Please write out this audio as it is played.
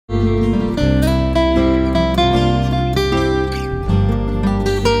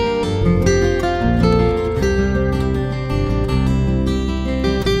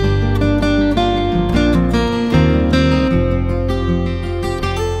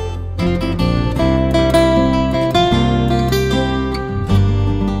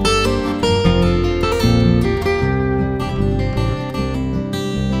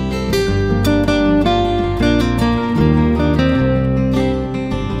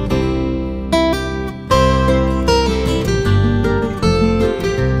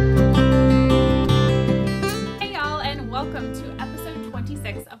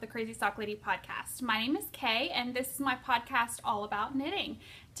Lady podcast. My name is Kay and this is my podcast all about knitting.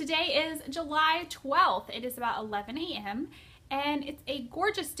 Today is July 12th. It is about 11 a.m. and it's a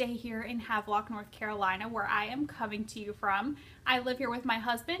gorgeous day here in Havelock, North Carolina, where I am coming to you from. I live here with my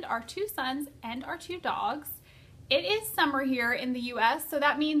husband, our 2 sons, and our 2 dogs. It is summer here in the U.S., so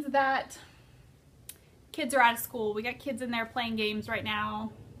that means that kids are out of school. We got kids in there playing games right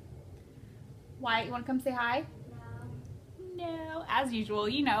now. Wyatt, you want to come say hi? No, as usual,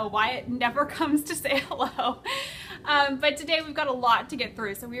 you know, Wyatt never comes to say hello. But today we've got a lot to get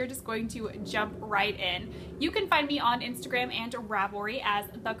through, so we are just going to jump right in. You can find me on Instagram and Ravelry as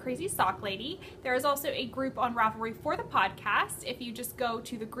The Crazy Sock Lady. There is also a group on Ravelry for the podcast. If you just go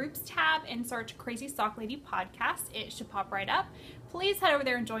to the groups tab and search Crazy Sock Lady Podcast, it should pop right up. Please head over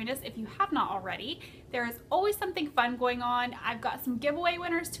there and join us if you have not already. There is always something fun going on. I've got some giveaway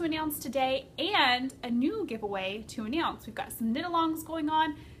winners to announce today and a new giveaway to announce. We've got some knit-alongs going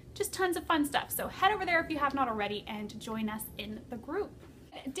on, just tons of fun stuff. So head over there if you have not already and join us in the group.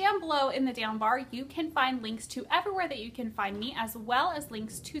 Down below in the down bar, you can find links to everywhere that you can find me, as well as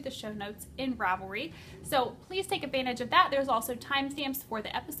links to the show notes in Ravelry. So please take advantage of that. There's also timestamps for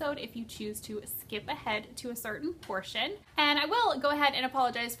the episode if you choose to skip ahead to a certain portion. And I will go ahead and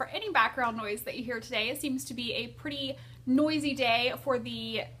apologize for any background noise that you hear today. It seems to be a pretty noisy day for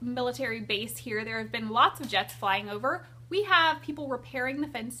the military base here. There have been lots of jets flying over. We have people repairing the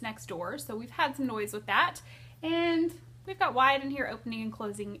fence next door, so we've had some noise with that. And we've got Wyatt in here opening and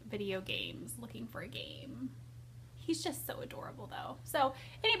closing video games, looking for a game. He's just so adorable though. So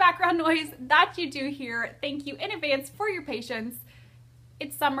any background noise that you do hear, thank you in advance for your patience.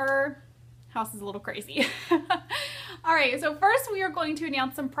 It's summer, house is a little crazy. All right, so first we are going to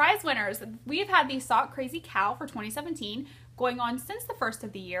announce some prize winners. We've had the Sock Crazy Cow for 2017 going on since the first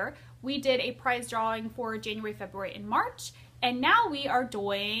of the year. We did a prize drawing for January, February, and March. And now we are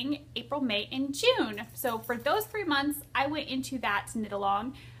doing April, May, and June. So for those 3 months, I went into that knit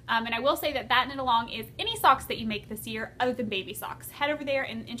along. And I will say that that knit along is any socks that you make this year other than baby socks. Head over there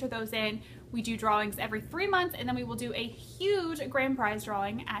and enter those in. We do drawings every 3 months, and then we will do a huge grand prize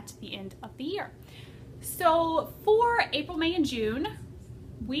drawing at the end of the year. So for April, May, and June,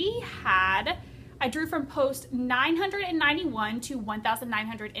 I drew from post 991 to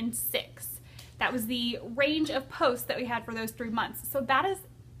 1,906. That was the range of posts that we had for those 3 months. So that is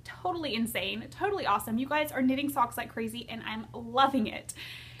totally insane, totally awesome. You guys are knitting socks like crazy and I'm loving it.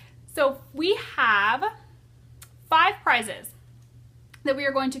 So we have 5 prizes that we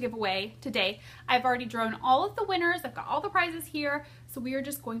are going to give away today. I've already drawn all of the winners. I've got all the prizes here. So we are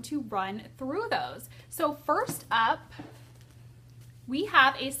just going to run through those. So first up, we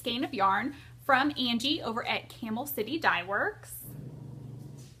have a skein of yarn from Angie over at Camel City Dye Works.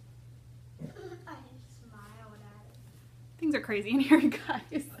 Things are crazy in here, you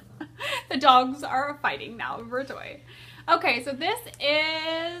guys. The dogs are fighting now over a toy. Okay, so this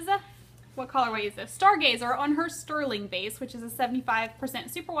is, what colorway is this? Stargazer on her Sterling base, which is a 75%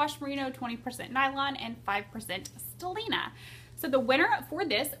 superwash merino, 20% nylon, and 5% stellina. So the winner for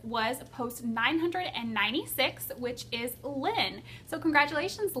this was post 996, which is Lynn. So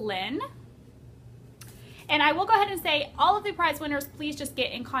congratulations, Lynn. And I will go ahead and say all of the prize winners, please just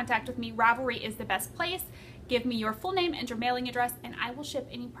get in contact with me. Ravelry is the best place. Give me your full name and your mailing address, and I will ship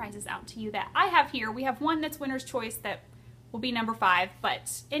any prizes out to you that I have here. We have one that's winner's choice that will be number 5,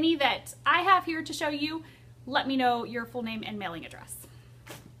 but any that I have here to show you, let me know your full name and mailing address.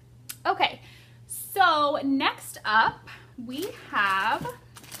 Okay, so next up, we have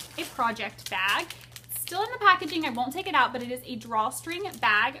a project bag. It's still in the packaging. I won't take it out, but it is a drawstring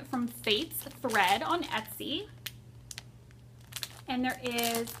bag from Fate's Thread on Etsy. And there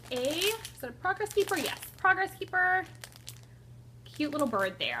is a Progress Keeper? Yes, Progress Keeper. Cute little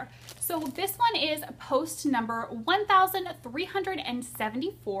bird there. So this one is post number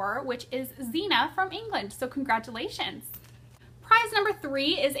 1374, which is Zena from England. So congratulations. Prize number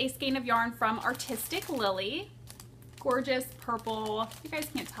 3 is a skein of yarn from Artistic Lily. Gorgeous purple. You guys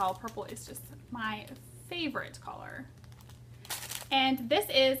can't tell, purple is just my favorite color. And this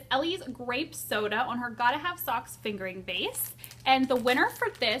is Ellie's Grape Soda on her Gotta Have Socks fingering base. And the winner for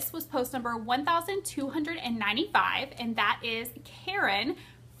this was post number 1295, and that is Karen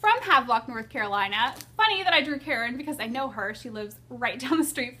from Havelock, North Carolina. Funny that I drew Karen because I know her. She lives right down the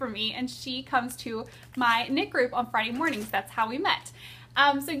street from me, and she comes to my knit group on Friday mornings. That's how we met.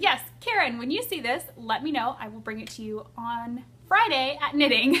 So yes, Karen, when you see this, let me know. I will bring it to you on Friday at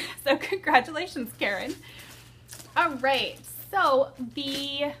knitting. So congratulations, Karen. All right. So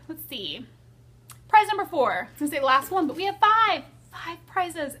let's see, prize number 4, I was gonna say the last one, but we have 5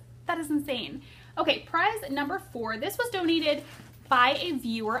 prizes. That is insane. Okay, prize number 4, this was donated by a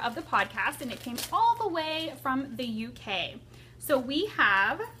viewer of the podcast, and it came all the way from the UK. So we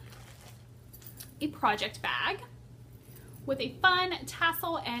have a project bag with a fun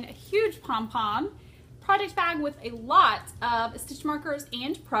tassel and a huge pom-pom. Project bag with a lot of stitch markers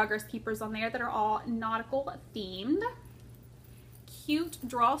and progress keepers on there that are all nautical themed. Cute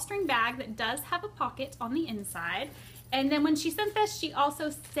drawstring bag that does have a pocket on the inside. And then when she sent this, she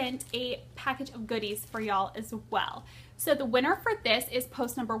also sent a package of goodies for y'all as well. So the winner for this is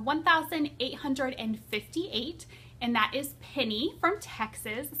post number 1858, and that is Penny from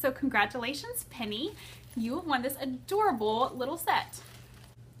Texas. So congratulations, Penny. You have won this adorable little set.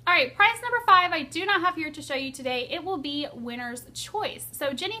 All right, prize number 5 I do not have here to show you today. It will be winner's choice.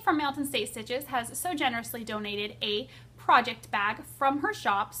 So Jenny from Mountain State Stitches has so generously donated a project bag from her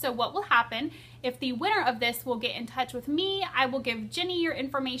shop. So what will happen if the winner of this will get in touch with me, I will give Jenny your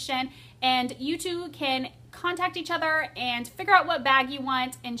information and you two can contact each other and figure out what bag you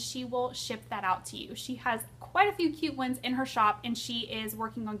want, and she will ship that out to you. She has quite a few cute ones in her shop, and she is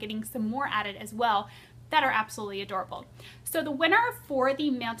working on getting some more added as well that are absolutely adorable. So the winner for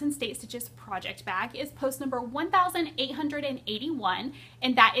the Mountain State Stitches project bag is post number 1881,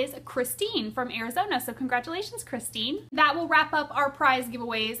 and that is Christine from Arizona. So congratulations, Christine. That will wrap up our prize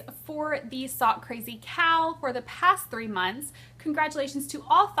giveaways for the Sock Crazy Cow for the past 3 months. Congratulations to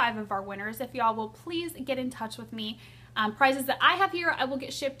all 5 of our winners. If y'all will please get in touch with me. Prizes that I have here, I will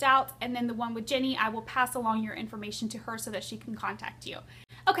get shipped out, and then the one with Jenny, I will pass along your information to her so that she can contact you.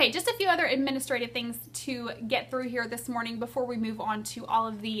 Okay, just a few other administrative things to get through here this morning before we move on to all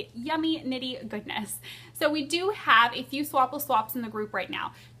of the yummy nitty goodness. So we do have a few Swapple Swaps in the group right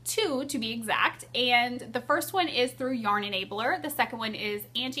now, 2 to be exact, and the first one is through Yarn Enabler. The second one is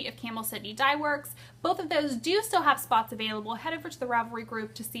Angie of Camel City Dye Works. Both of those do still have spots available. Head over to the Ravelry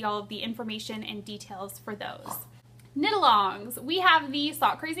group to see all of the information and details for those. Knit-alongs. We have the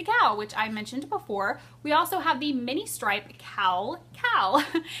Sock Crazy Cow, which I mentioned before. We also have the mini stripe cowl,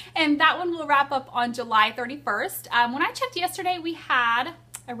 and that one will wrap up on July 31st. When I checked yesterday, we had,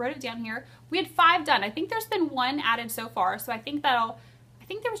 I wrote it down here, we had 5 done. I think there's been 1 added so far, so I think there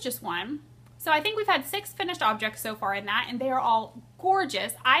was just 1. So I think we've had 6 finished objects so far in that, and they are all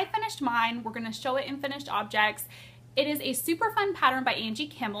gorgeous. I finished mine. We're going to show it in finished objects. It is a super fun pattern by Angie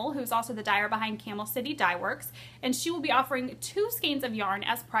Kimmel, who's also the dyer behind Camel City Dye Works, and she will be offering 2 skeins of yarn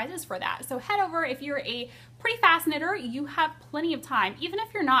as prizes for that. So head over if you're a pretty fast knitter. You have plenty of time. Even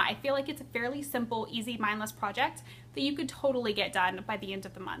if you're not, I feel like it's a fairly simple, easy, mindless project that you could totally get done by the end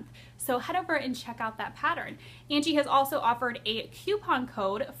of the month. So head over and check out that pattern. Angie has also offered a coupon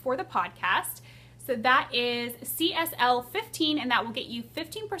code for the podcast. So that is CSL15, and that will get you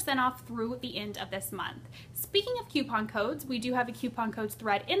 15% off through the end of this month. Speaking of coupon codes, we do have a coupon codes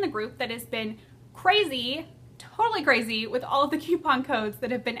thread in the group that has been crazy, totally crazy with all of the coupon codes that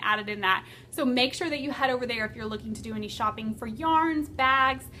have been added in that. So make sure that you head over there if you're looking to do any shopping for yarns,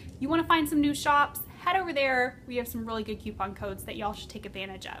 bags, you want to find some new shops, head over there. We have some really good coupon codes that y'all should take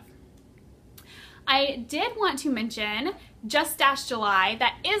advantage of. I did want to mention Just Stash July.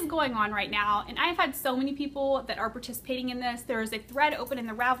 That is going on right now, and I've had so many people that are participating in this. There is a thread open in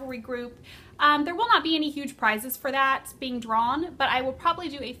the Ravelry group. There will not be any huge prizes for that being drawn, but I will probably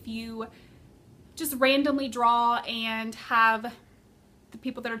do a few, just randomly draw and have the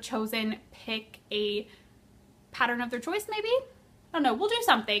people that are chosen pick a pattern of their choice maybe? I don't know, we'll do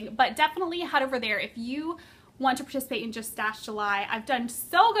something, but definitely head over there if you want to participate in Just Stash July. I've done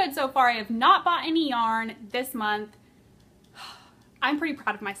so good so far. I have not bought any yarn this month. I'm pretty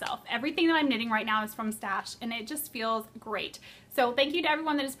proud of myself. Everything that I'm knitting right now is from Stash, and it just feels great. So thank you to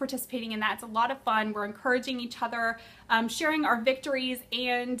everyone that is participating in that. It's a lot of fun. We're encouraging each other, sharing our victories,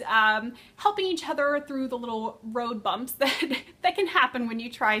 and helping each other through the little road bumps that can happen when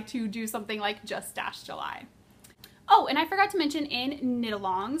you try to do something like Just Stash July. Oh, and I forgot to mention in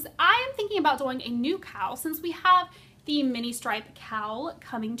knit-alongs, I am thinking about doing a new cowl since we have the mini stripe cowl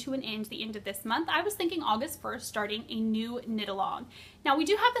coming to an end the end of this month. I was thinking August 1st starting a new knit-along. Now we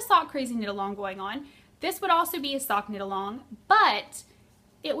do have the Sock Crazy knit-along going on. This would also be a sock knit-along, but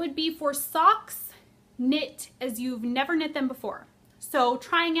it would be for socks knit as you've never knit them before. So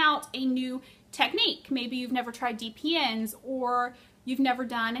trying out a new technique. Maybe you've never tried DPNs, or you've never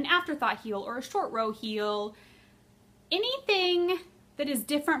done an afterthought heel or a short row heel. Anything that is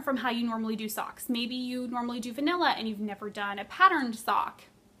different from how you normally do socks. Maybe you normally do vanilla and you've never done a patterned sock.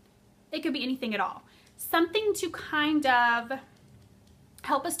 It could be anything at all. Something to kind of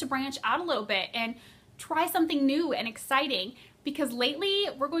help us to branch out a little bit and try something new and exciting, because lately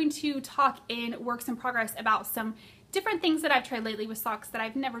we're going to talk in Works in Progress about some different things that I've tried lately with socks that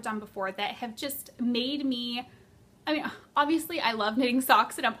I've never done before that have just made me I mean, obviously I love knitting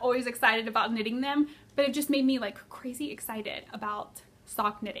socks and I'm always excited about knitting them, but it just made me like crazy excited about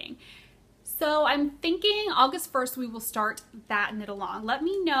sock knitting. So I'm thinking August 1st we will start that knit along. Let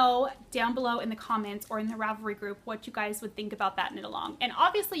me know down below in the comments or in the Ravelry group what you guys would think about that knit along. And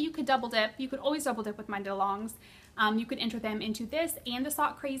obviously you could double dip. You could always double dip with my knit alongs. You could enter them into this and the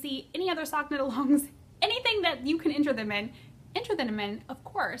Sock Crazy, any other sock knit alongs, anything that you can enter them in, of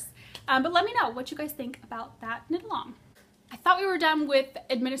course. But let me know what you guys think about that knit along. I thought we were done with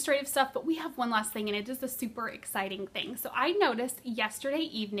administrative stuff, but we have one last thing, and it is a super exciting thing. So I noticed yesterday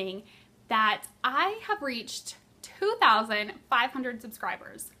evening that I have reached 2,500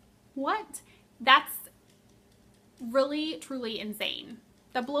 subscribers. What? That's really, truly insane.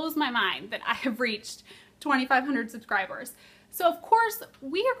 That blows my mind that I have reached 2,500 subscribers. So of course,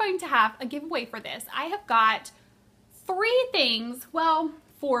 we are going to have a giveaway for this. I have got 3 things, well,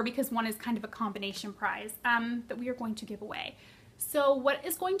 4 because one is kind of a combination prize that we are going to give away. So what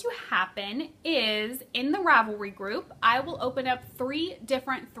is going to happen is in the Ravelry group, I will open up 3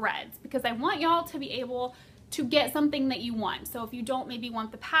 different threads because I want y'all to be able to get something that you want. So if you don't maybe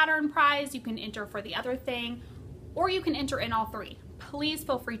want the pattern prize, you can enter for the other thing, or you can enter in all 3. Please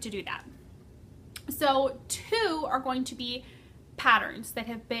feel free to do that. So 2 are going to be patterns that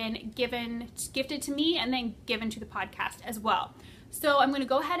have been gifted to me and then given to the podcast as well. So I'm going to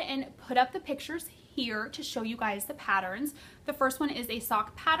go ahead and put up the pictures here to show you guys the patterns. The first one is a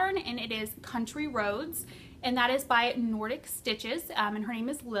sock pattern and it is Country Roads, and that is by Nordic Stitches, and her name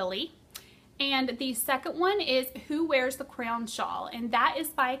is Lily. And the second one is Who Wears the Crayon Shawl, and that is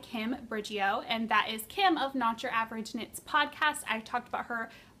by Kim Brigio, and that is Kim of Not Your Average Knits podcast. I talked about her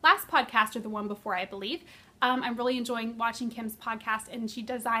last podcast or the one before, I believe. I'm really enjoying watching Kim's podcast, and she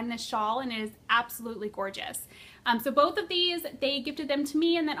designed this shawl and it is absolutely gorgeous. So both of these, they gifted them to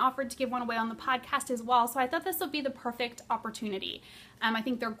me and then offered to give one away on the podcast as well. So I thought this would be the perfect opportunity. I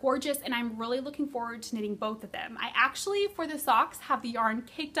think they're gorgeous and I'm really looking forward to knitting both of them. I actually, for the socks, have the yarn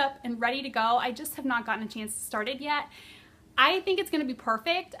caked up and ready to go. I just have not gotten a chance to start it yet. I think it's going to be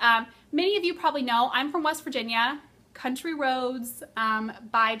perfect. Many of you probably know I'm from West Virginia. Country Roads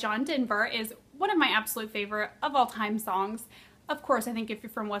by John Denver is one of my absolute favorite of all time songs. Of course, I think if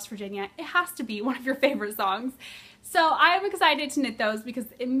you're from West Virginia, it has to be one of your favorite songs. So I'm excited to knit those because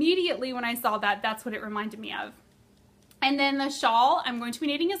immediately when I saw that, that's what it reminded me of. And then the shawl I'm going to be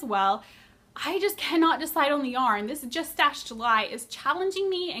knitting as well. I just cannot decide on the yarn. This Just Stash July is challenging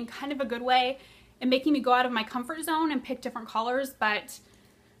me in kind of a good way and making me go out of my comfort zone and pick different colors, but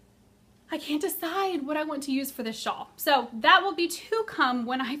I can't decide what I want to use for this shawl. So that will be to come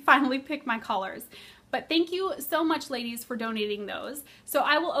when I finally pick my colors. But thank you so much, ladies, for donating those. So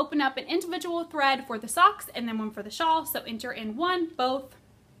I will open up an individual thread for the socks and then one for the shawl. So enter in one, both,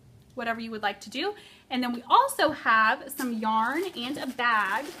 whatever you would like to do. And then we also have some yarn and a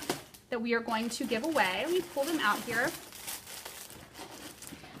bag that we are going to give away. Let me pull them out here.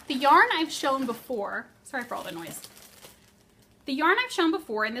 The yarn I've shown before, sorry for all the noise. The yarn I've shown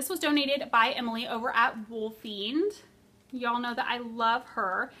before, and this was donated by Emily over at Wool Fiend. Y'all know that I love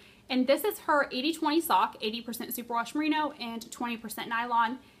her. And this is her 80-20 sock, 80% superwash merino and 20%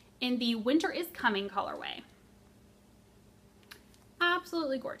 nylon in the Winter is Coming colorway.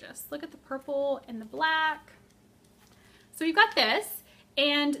 Absolutely gorgeous. Look at the purple and the black. So you've got this.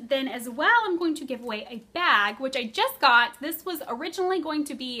 And then as well, I'm going to give away a bag, which I just got. This was originally going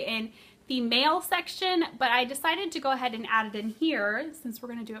to be in the mail section, but I decided to go ahead and add it in here since we're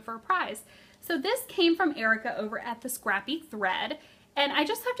going to do it for a prize. So this came from Erica over at the Scrappy thread, and I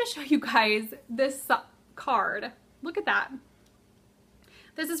just have to show you guys this card. Look at that.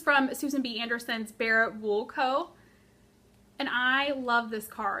 This is from Susan B. Anderson's Barrett Wool Co. And I love this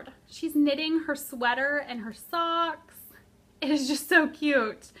card. She's knitting her sweater and her socks. It is just so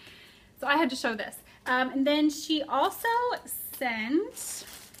cute. So I had to show this. And then she also sent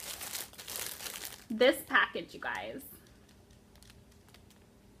this package, you guys.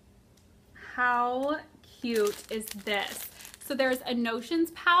 How cute is this? So there's a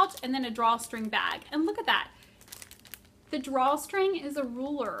Notions pouch and then a drawstring bag. And look at that. The drawstring is a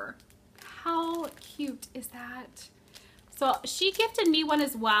ruler. How cute is that? So she gifted me one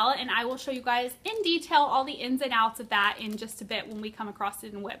as well, and I will show you guys in detail all the ins and outs of that in just a bit when we come across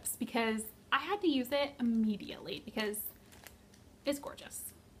it in WIPs, because I had to use it immediately because it's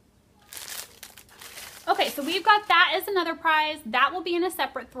gorgeous. Okay, so we've got that as another prize. That will be in a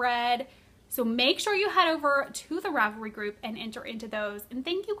separate thread. So make sure you head over to the Ravelry group and enter into those. And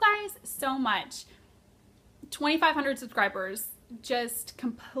thank you guys so much. 2,500 subscribers just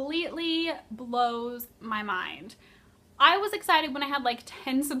completely blows my mind. I was excited when I had like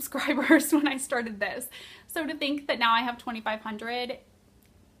 10 subscribers when I started this. So to think that now I have 2,500,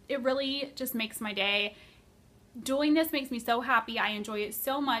 it really just makes my day. Doing this makes me so happy. I enjoy it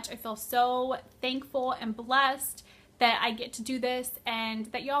so much. I feel so thankful and blessed that I get to do this and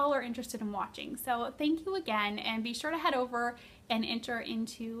that y'all are interested in watching. So thank you again, and be sure to head over and enter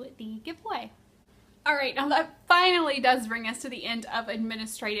into the giveaway. All right, now that finally does bring us to the end of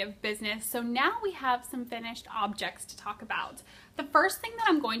administrative business. So now we have some finished objects to talk about. The first thing that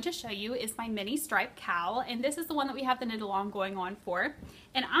I'm going to show you is my mini stripe cowl, and this is the one that we have the knit along going on for.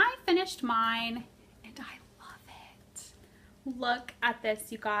 And I finished mine, and I love it. Look at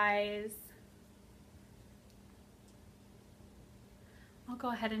this, you guys. I'll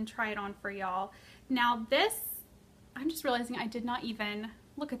go ahead and try it on for y'all. Now this, I'm just realizing I did not even,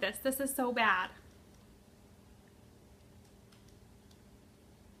 look at this. This is so bad.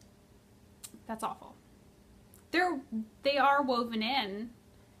 That's awful. They are woven in,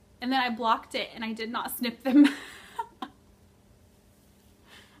 and then I blocked it and I did not snip them.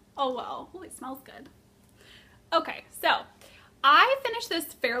 Oh well, it smells good. Okay, so I finished this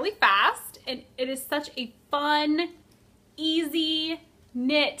fairly fast, and it is such a fun, easy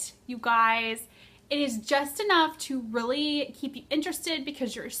knit, you guys. It is just enough to really keep you interested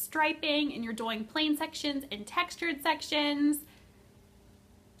because you're striping and you're doing plain sections and textured sections.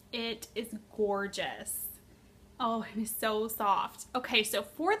 It is gorgeous. Oh, it is so soft. Okay, so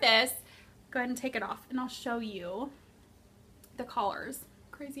for this, go ahead and take it off and I'll show you the collars.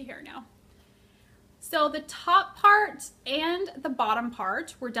 Crazy hair now. So the top part and the bottom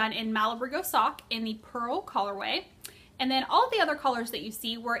part were done in Malabrigo sock in the pearl colorway. And then all of the other colors that you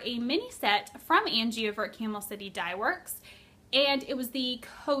see were a mini set from Angie over at Camel City Dye Works. And it was the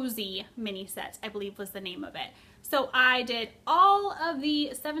Cozy mini set, I believe was the name of it. So I did all of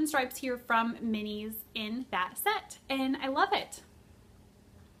the 7 stripes here from minis in that set, and I love it.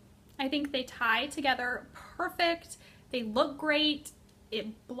 I think they tie together perfect. They look great.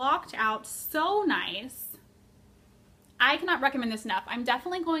 It blocked out so nice. I cannot recommend this enough. I'm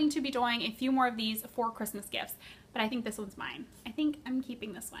definitely going to be doing a few more of these for Christmas gifts, but I think this one's mine. I think I'm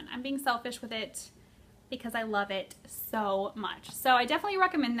keeping this one. I'm being selfish with it because I love it so much. So I definitely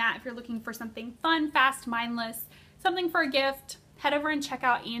recommend that if you're looking for something fun, fast, mindless, something for a gift. Head over and check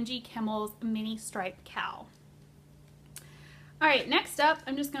out Angie Kimmel's mini stripe cowl. All right, next up,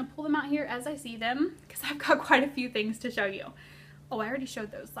 I'm just gonna pull them out here as I see them because I've got quite a few things to show you. Oh, I already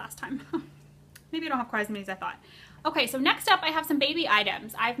showed those last time. Maybe I don't have quite as many as I thought. Okay, so next up I have some baby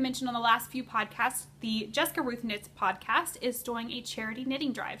items. I've mentioned on the last few podcasts, the Jessica Ruth Knits podcast is doing a charity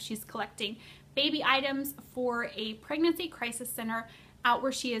knitting drive. She's collecting baby items for a pregnancy crisis center out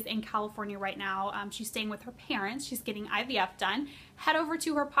where she is in California right now. She's staying with her parents. She's getting IVF done. Head over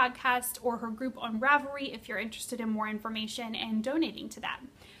to her podcast or her group on Ravelry if you're interested in more information and donating to that.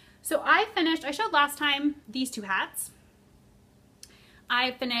 So I showed last time these 2 hats.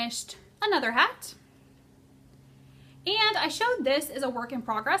 I finished another hat. And I showed this as a work in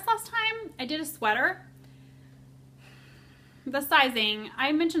progress last time. I did a sweater. The sizing,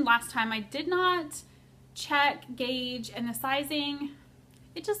 I mentioned last time, I did not check, gauge, and the sizing,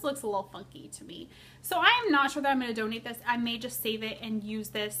 it just looks a little funky to me. So I am not sure that I'm going to donate this. I may just save it and use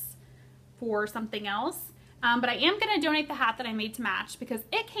this for something else. But I am going to donate the hat that I made to match because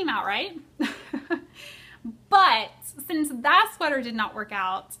it came out right. But since that sweater did not work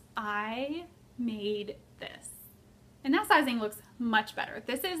out, I made this. And that sizing looks much better.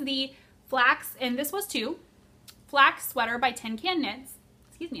 This is the flax, and this was 2. Flax sweater by Tin Can Knits.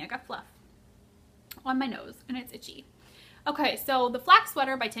 Excuse me, I got fluff on my nose and it's itchy. Okay, so the flax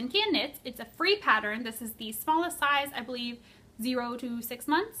sweater by Tin Can Knits, it's a free pattern. This is the smallest size, I believe 0 to 6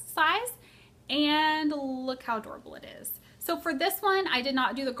 months size. And look how adorable it is. So for this one, I did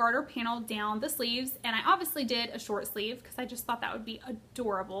not do the garter panel down the sleeves, and I obviously did a short sleeve because I just thought that would be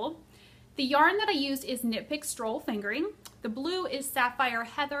adorable. The yarn that I used is Knit Pick Stroll Fingering. The blue is Sapphire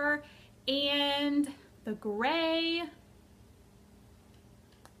Heather, and the gray,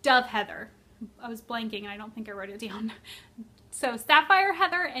 Dove Heather. I was blanking and I don't think I wrote it down. So Sapphire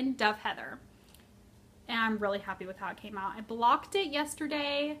Heather and Dove Heather. And I'm really happy with how it came out. I blocked it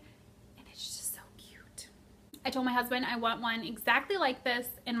yesterday and it's just so cute. I told my husband I want one exactly like this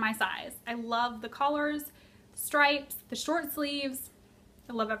in my size. I love the collars, the stripes, the short sleeves.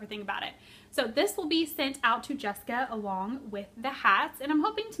 I love everything about it. So this will be sent out to Jessica along with the hats, and I'm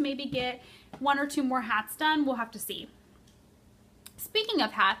hoping to maybe get 1 or 2 more hats done. We'll have to see. Speaking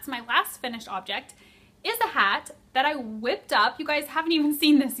of hats, my last finished object is a hat that I whipped up. You guys haven't even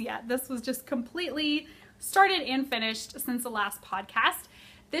seen this yet. This was just completely started and finished since the last podcast.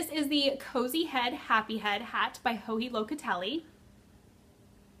 This is the Cozy Head Happy Head hat by Joey Locatelli.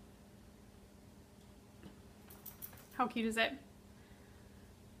 How cute is it?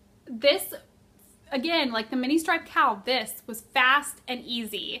 This, again, like the mini striped cow, this was fast and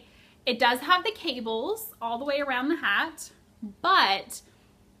easy. It does have the cables all the way around the hat, but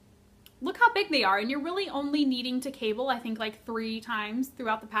look how big they are, and you're really only needing to cable, I think, like 3 times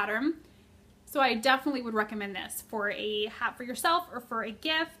throughout the pattern. So I definitely would recommend this for a hat for yourself or for a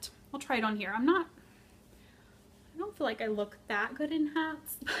gift. I'll try it on here. I don't feel like I look that good in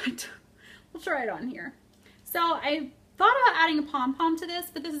hats, but we'll try it on here. So I thought about adding a pom-pom to this,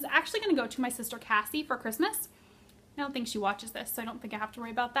 but this is actually going to go to my sister Cassie for Christmas. I don't think she watches this, so I don't think I have to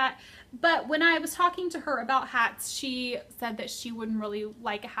worry about that. But when I was talking to her about hats, she said that she wouldn't really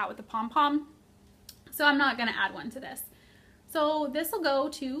like a hat with a pom-pom. So I'm not going to add one to this. So this will go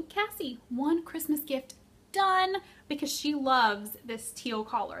to Cassie. One Christmas gift done, because she loves this teal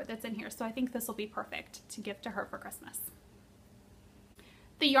collar that's in here. So I think this will be perfect to give to her for Christmas.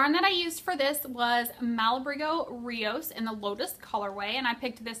 The yarn that I used for this was Malabrigo Rios in the Lotus colorway, and I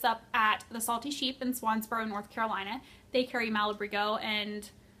picked this up at the Salty Sheep in Swansboro, North Carolina. They carry Malabrigo, and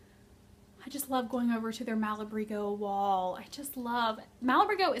I just love going over to their Malabrigo wall. I just love,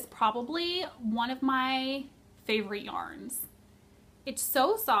 Malabrigo is probably one of my favorite yarns. It's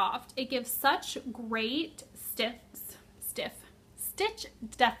so soft. It gives such great stitch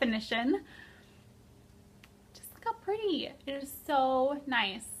definition. Just look how pretty. It is so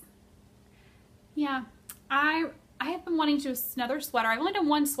nice. Yeah, I have been wanting to do another sweater. I've only done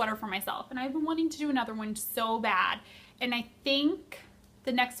one sweater for myself, and I've been wanting to do another one so bad. And I think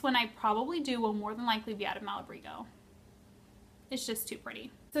the next one I probably do will more than likely be out of Malabrigo. It's just too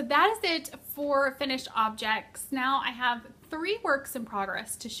pretty. So that is it for finished objects. Now I have 3 works in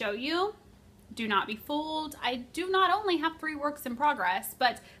progress to show you. Do not be fooled. I do not only have 3 works in progress,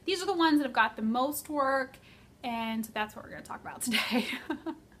 but these are the ones that have got the most work, and that's what we're going to talk about today.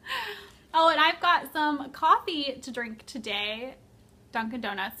 Oh, and I've got some coffee to drink today. Dunkin'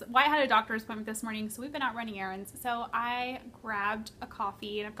 Donuts. Wyatt had a doctor's appointment this morning, so we've been out running errands. So I grabbed a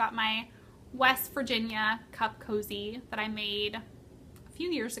coffee, and I've got my West Virginia cup cozy that I made a few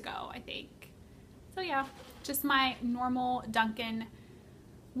years ago, I think. So yeah, just my normal Dunkin',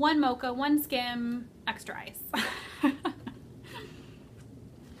 1 mocha, 1 skim, extra ice.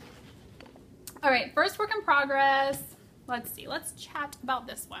 All right, first work in progress. Let's see, let's chat about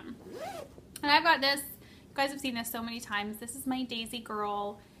this one. And I've got this, you guys have seen this so many times. This is my Daisy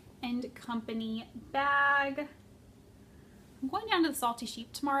Girl and Company bag. I'm going down to the Salty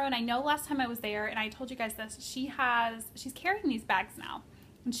Sheep tomorrow, and I know last time I was there, and I told you guys this, she's carrying these bags now,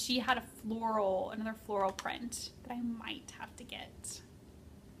 and she had another floral print that I might have to get.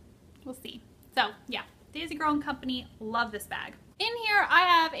 We'll see. So yeah, Daisy Girl and Company, love this bag. In here, I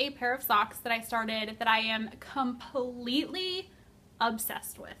have a pair of socks that I started that I am completely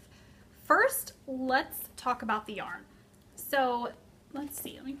obsessed with. First, let's talk about the yarn. So let's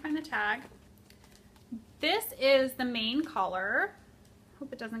see, let me find the tag. This is the main collar.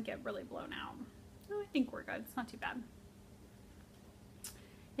 Hope it doesn't get really blown out. Oh, I think we're good. It's not too bad.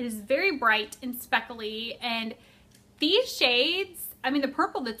 It is very bright and speckly, and these shades, I mean, the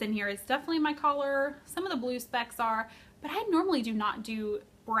purple that's in here is definitely my color. Some of the blue specks are, but I normally do not do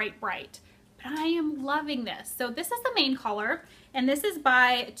bright, but I am loving this. So this is the main collar, and this is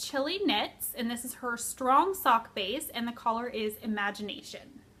by Chili Knits, and this is her strong sock base, and the color is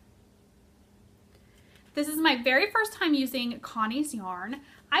Imagination. This is my very first time using Connie's yarn.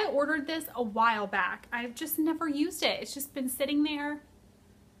 I ordered this a while back. I've just never used it. It's just been sitting there,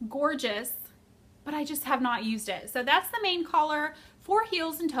 gorgeous, but I just have not used it. So that's the main collar. For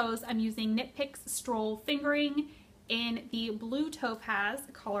heels and toes, I'm using Knit Picks Stroll Fingering in the Blue Topaz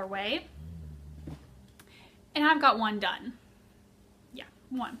colorway. And I've got 1 done. Yeah,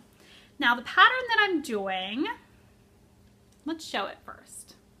 1. Now the pattern that I'm doing, let's show it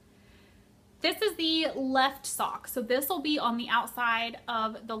first. This is the left sock. So this will be on the outside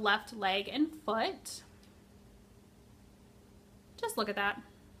of the left leg and foot. Just look at that.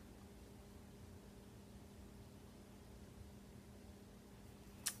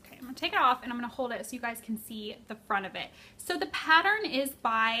 Okay, I'm gonna take it off and I'm gonna hold it so you guys can see the front of it. So the pattern is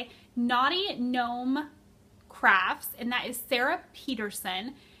by Naughty Gnome Crafts, and that is Sarah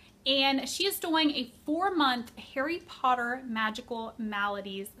Peterson. And she is doing a 4-month Harry Potter Magical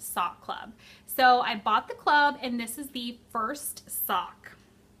Maladies sock club. So I bought the club, and this is the first sock.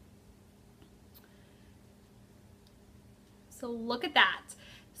 So look at that.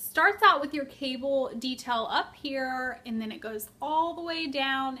 Starts out with your cable detail up here, and then it goes all the way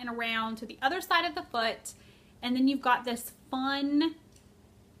down and around to the other side of the foot. And then you've got this fun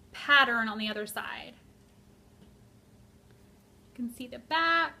pattern on the other side. You can see the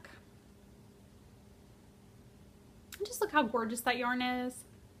back. And just look how gorgeous that yarn is.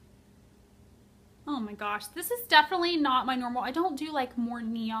 Oh my gosh, this is definitely not my normal. I don't do like more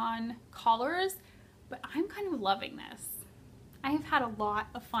neon colors, but I'm kind of loving this. I have had a lot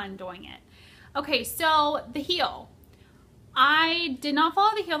of fun doing it. Okay, so the heel. I did not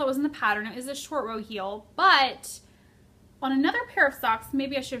follow the heel that was in the pattern. It is a short row heel, but on another pair of socks,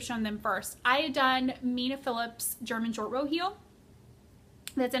 maybe I should have shown them first. I had done Mina Phillips' German short row heel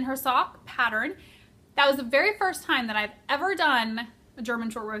that's in her sock pattern. That was the very first time that I've ever done a German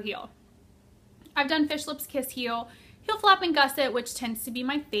short row heel. I've done Fish Lips Kiss heel, heel flap and gusset, which tends to be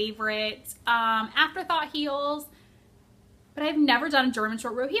my favorite, afterthought heels, but I've never done a German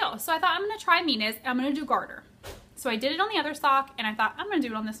short row heel. So I thought I'm gonna try Mina's, I'm gonna do garter. So I did it on the other sock, and I thought I'm gonna do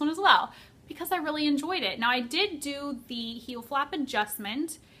it on this one as well because I really enjoyed it. Now I did do the heel flap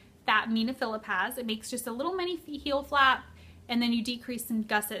adjustment that Mina Phillip has. It makes just a little mini heel flap, and then you decrease some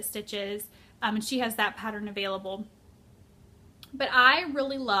gusset stitches, and she has that pattern available. But I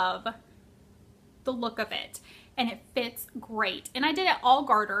really love the look of it, and it fits great. And I did it all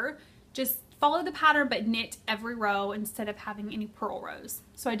garter, just follow the pattern but knit every row instead of having any purl rows.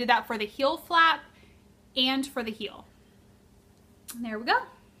 So I did that for the heel flap and for the heel. And there we go.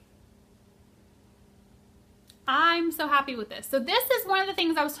 I'm so happy with this. So this is one of the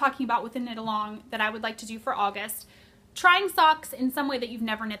things I was talking about with the knit along that I would like to do for August. Trying socks in some way that you've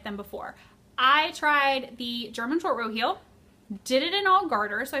never knit them before. I tried the German short row heel, did it in all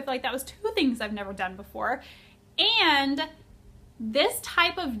garter, so I feel like that was two things I've never done before. And this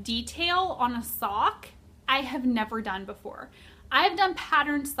type of detail on a sock, I have never done before. I have done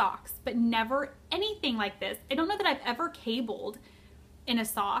patterned socks, but never anything like this. I don't know that I've ever cabled in a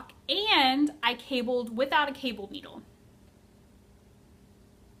sock, and I cabled without a cable needle.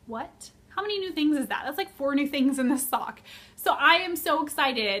 What? How many new things is that? That's like 4 new things in this sock. So I am so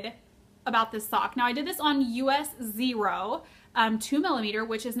excited about this sock. Now I did this on US 0, 2mm,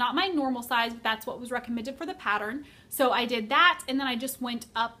 which is not my normal size, but that's what was recommended for the pattern. So I did that, and then I just went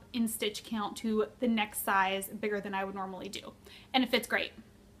up in stitch count to the next size bigger than I would normally do. And it fits great.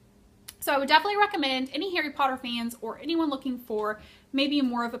 So I would definitely recommend any Harry Potter fans or anyone looking for maybe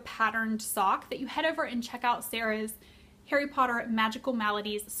more of a patterned sock that you head over and check out Sarah's Harry Potter Magical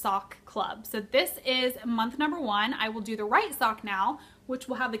Maladies Sock Club. So this is month number 1. I will do the right sock now, which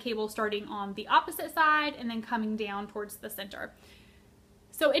will have the cable starting on the opposite side and then coming down towards the center.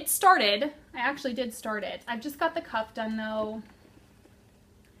 So it started, I actually did start it. I've just got the cuff done though,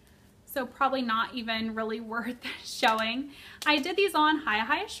 so probably not even really worth showing. I did these on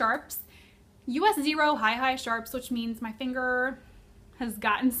high sharps, US 0 high sharps, which means my finger has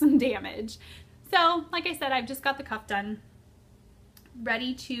gotten some damage. So like I said, I've just got the cuff done,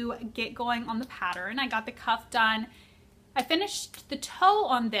 ready to get going on the pattern. I got the cuff done. I finished the toe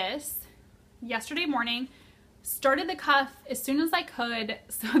on this yesterday morning, started the cuff as soon as I could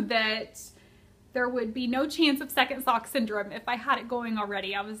so that there would be no chance of second sock syndrome if I had it going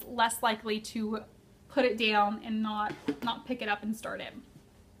already. I was less likely to put it down and not pick it up and start it.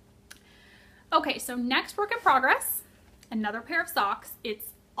 Okay, so next work in progress, another pair of socks. It's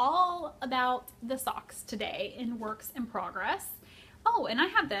all about the socks today in works in progress. Oh, and I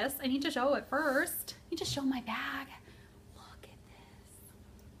have this. I need to show it first. I need to show my bag. Look at this.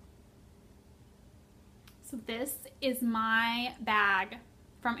 So this is my bag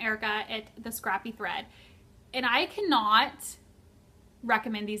from Erica at the Scrappy Thread. And I cannot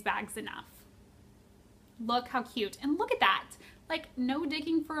recommend these bags enough. Look how cute. And look at that. Like, no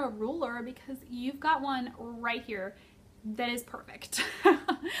digging for a ruler because you've got one right here that is perfect.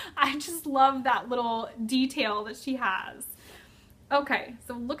 I just love that little detail that she has. Okay,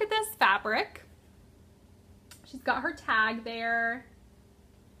 so look at this fabric. She's got her tag there.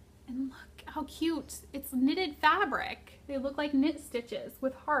 And look how cute. It's knitted fabric. They look like knit stitches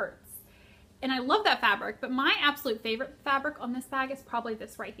with hearts. And I love that fabric, but my absolute favorite fabric on this bag is probably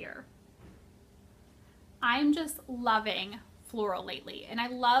this right here. I'm just loving floral lately. And I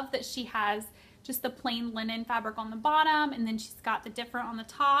love that she has just the plain linen fabric on the bottom, and then she's got the different on the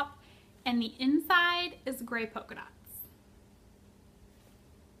top, and the inside is gray polka dots.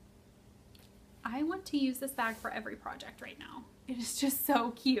 I want to use this bag for every project right now. It is just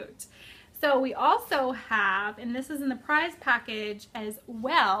so cute. So we also have, and this is in the prize package as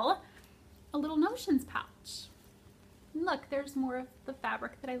well, a little notions pouch. And look, there's more of the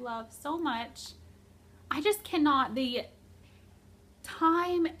fabric that I love so much. I just cannot, the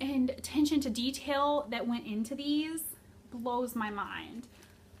time and attention to detail that went into these blows my mind.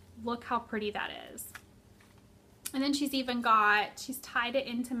 Look how pretty that is. And then she's tied it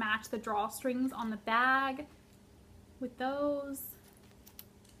in to match the drawstrings on the bag with those.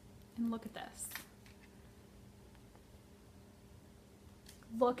 And look at this.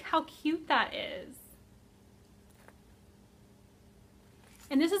 Look how cute that is.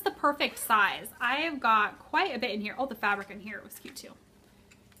 And this is the perfect size. I have got quite a bit in here. Oh, the fabric in here was cute too.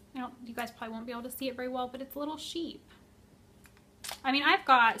 You guys probably won't be able to see it very well, but it's a little sheep. I mean, I've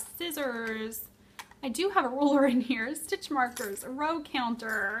got scissors. I do have a ruler in here, stitch markers, a row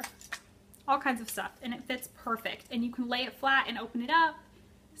counter, all kinds of stuff, and it fits perfect. And you can lay it flat and open it up,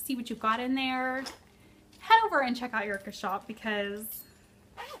 see what you've got in there. Head over and check out Erica's shop because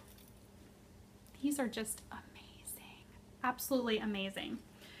these are just amazing, absolutely amazing.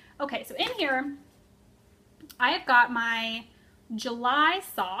 Okay, so in here, I have got my July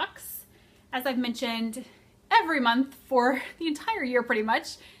socks, as I've mentioned every month for the entire year pretty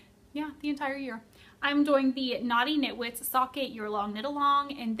much. Yeah, the entire year. I'm doing the Naughty Knitwits Sockgate Year-Long Knit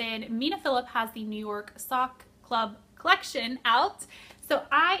Along, and then Mina Phillip has the New York Sock Club collection out. So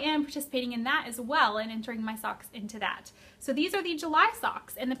I am participating in that as well and entering my socks into that. So these are the July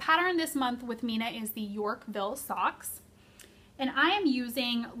socks, and the pattern this month with Mina is the Yorkville socks. And I am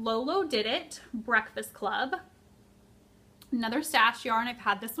using Lolo Did It Breakfast Club. Another stash yarn. I've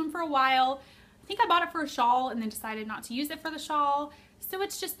had this one for a while. I think I bought it for a shawl and then decided not to use it for the shawl. So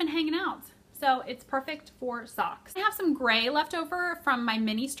it's just been hanging out. So it's perfect for socks. I have some gray left over from my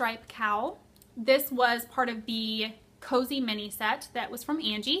mini stripe cowl. This was part of the Cozy mini set that was from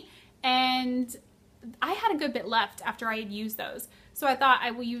Angie, and I had a good bit left after I had used those. So I thought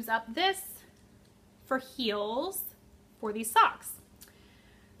I will use up this for heels for these socks.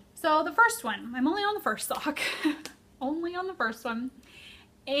 So the first one, I'm only on the first sock, only on the first one.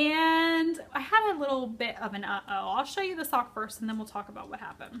 And I had a little bit of an uh-oh. I'll show you the sock first and then we'll talk about what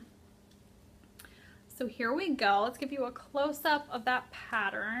happened. So here we go. Let's give you a close-up of that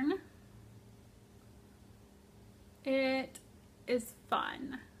pattern. It is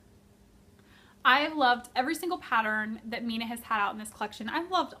fun. I've loved every single pattern that Mina has had out in this collection. I've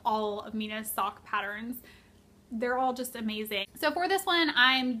loved all of Mina's sock patterns. They're all just amazing. So for this one,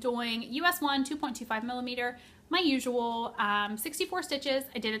 I'm doing US 1 2.25 millimeter, my usual 64 stitches.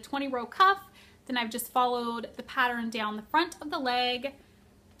 I did a 20 row cuff. Then I've just followed the pattern down the front of the leg.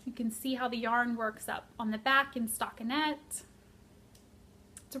 You can see how the yarn works up on the back in stockinette.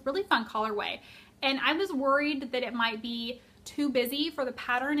 It's a really fun colorway. And I was worried that it might be too busy for the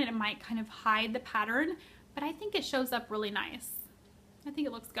pattern and it might kind of hide the pattern, but I think it shows up really nice. I think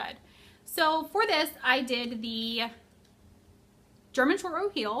it looks good. So for this, I did the German short row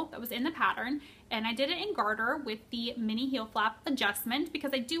heel that was in the pattern, and I did it in garter with the mini heel flap adjustment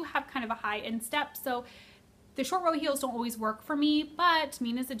because I do have kind of a high instep, so the short row heels don't always work for me, but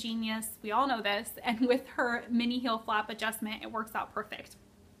Mina's a genius, we all know this, and with her mini heel flap adjustment, it works out perfect.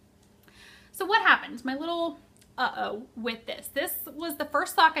 So what happened? My little uh-oh with this. This was the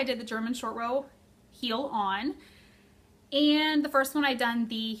first sock I did the German short row heel on, and the first one I done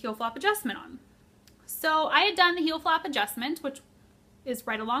the heel flap adjustment on. So I had done the heel flap adjustment, which is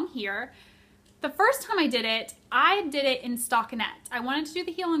right along here. The first time I did it in stockinette. I wanted to do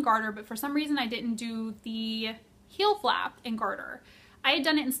the heel and garter, but for some reason I didn't do the heel flap and garter. I had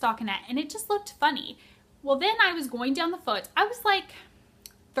done it in stockinette and it just looked funny. Well, then I was going down the foot. I was like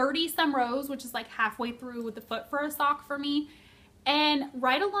 30 some rows, which is like halfway through the foot for a sock for me. And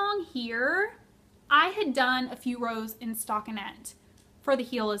right along here, I had done a few rows in stockinette for the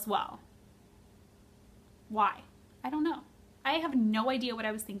heel as well. Why? I don't know. I have no idea what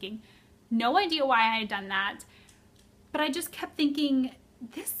I was thinking. No idea why I had done that. But I just kept thinking,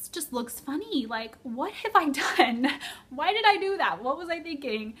 this just looks funny. Like, what have I done? Why did I do that? What was I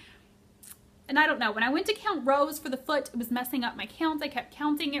thinking? And I don't know. When I went to count rows for the foot, it was messing up my counts. I kept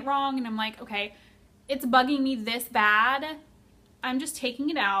counting it wrong. And I'm like, okay, it's bugging me this bad. I'm just taking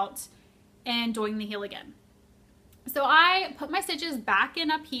it out and doing the heel again. So I put my stitches back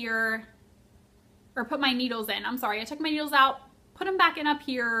in up here, or put my needles in. I'm sorry. I took my needles out, put them back in up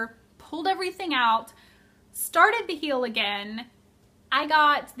here, pulled everything out, started the heel again. I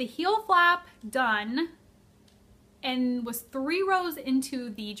got the heel flap done and was 3 rows into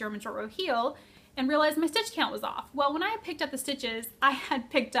the German short row heel and realized my stitch count was off. Well, when I picked up the stitches, I had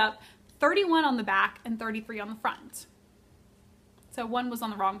picked up 31 on the back and 33 on the front. So one was on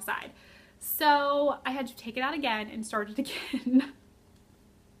the wrong side. So I had to take it out again and start it again.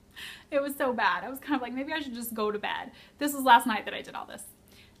 It was so bad. I was kind of like, maybe I should just go to bed. This was last night that I did all this.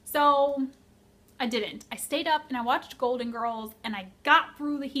 So I didn't. I stayed up and I watched Golden Girls and I got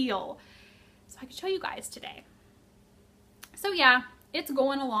through the heel so I could show you guys today. So yeah, it's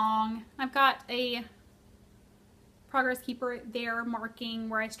going along. I've got a progress keeper there marking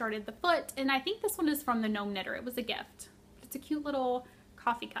where I started the foot. And I think this one is from the Gnome Knitter. It was a gift. It's a cute little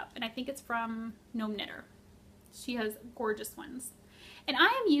coffee cup, and I think it's from Gnome Knitter. She has gorgeous ones. And I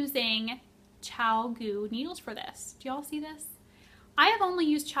am using ChiaoGoo needles for this. Do y'all see this? I have only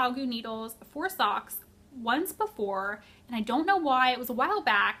used ChiaoGoo needles for socks once before, and I don't know why. It was a while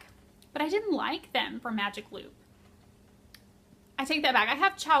back, but I didn't like them for Magic Loop. I take that back. I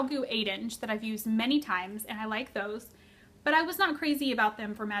have ChiaoGoo 8-inch that I've used many times, and I like those, but I was not crazy about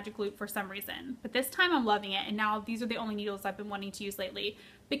them for Magic Loop for some reason. But this time I'm loving it, and now these are the only needles I've been wanting to use lately,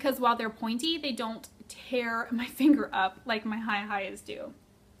 because while they're pointy, they don't tear my finger up like my Hi-Hias do.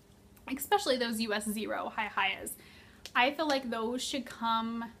 Especially those US 0 Hi-Hias. I feel like those should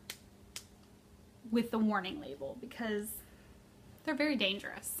come with the warning label because they're very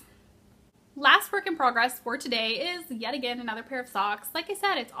dangerous. Last work in progress for today is yet again another pair of socks. Like I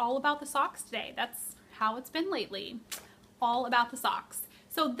said, it's all about the socks today. That's how it's been lately. All about the socks.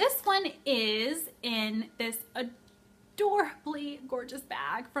 So this one is in this adorably gorgeous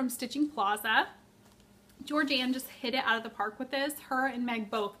bag from Stitching Plaza. Georgianne just hit it out of the park with this. Her and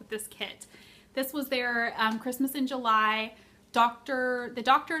Meg both with this kit. This was their Christmas in July the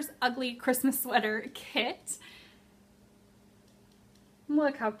Doctor's Ugly Christmas Sweater kit.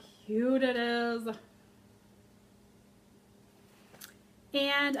 Look how cute it is.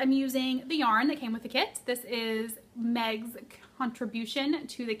 And I'm using the yarn that came with the kit. This is Meg's contribution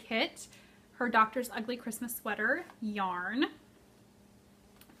to the kit. Her Doctor's Ugly Christmas Sweater yarn.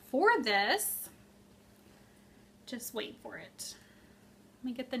 For this, just wait for it. Let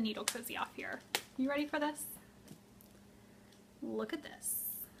me get the needle cozy off here. You ready for this? Look at this.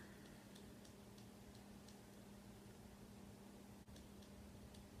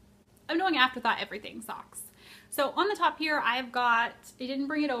 I'm doing Afterthought Everything socks. So on the top here, I've got, I didn't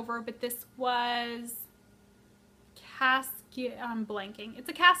bring it over, but this was Cascade, I'm blanking. It's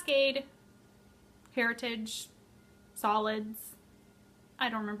a Cascade Heritage Solids. I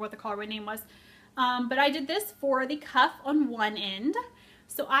don't remember what the colorway name was. But I did this for the cuff on one end.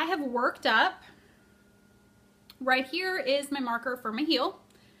 So I have worked up, right here is my marker for my heel.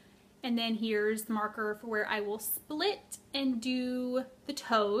 And then here's the marker for where I will split and do the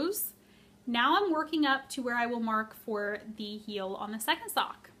toes. Now I'm working up to where I will mark for the heel on the second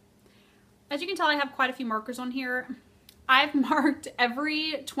sock. As you can tell, I have quite a few markers on here. I've marked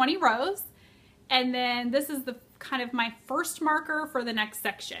every 20 rows. And then this is the kind of my first marker for the next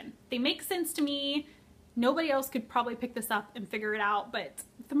section. They make sense to me. Nobody else could probably pick this up and figure it out, but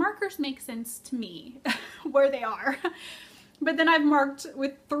the markers make sense to me where they are. But then I've marked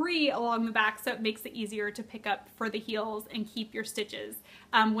with 3 along the back, so it makes it easier to pick up for the heels and keep your stitches.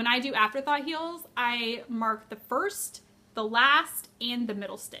 When I do Afterthought heels, I mark the first, the last, and the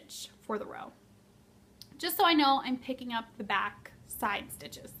middle stitch for the row. Just so I know I'm picking up the back side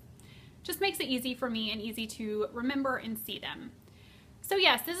stitches. Just makes it easy for me and easy to remember and see them. So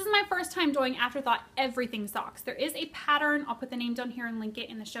yes, this is my first time doing Afterthought Everything socks. There is a pattern. I'll put the name down here and link it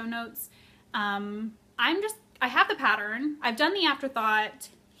in the show notes. I have the pattern. I've done the Afterthought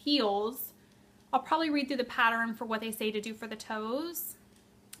heels. I'll probably read through the pattern for what they say to do for the toes.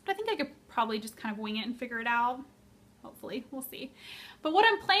 But I think I could probably just kind of wing it and figure it out. Hopefully, we'll see. But what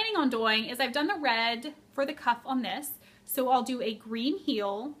I'm planning on doing is I've done the red for the cuff on this. So I'll do a green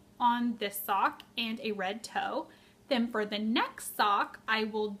heel on this sock and a red toe. Then for the next sock, I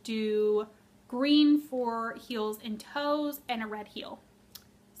will do green for heels and toes and a red heel.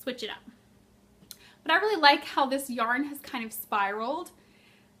 Switch it up. But I really like how this yarn has kind of spiraled.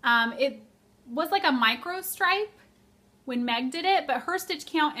 It was like a micro stripe when Meg did it, but her stitch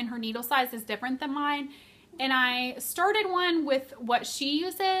count and her needle size is different than mine. And I started one with what she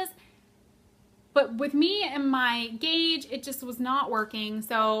uses, but with me and my gauge, it just was not working.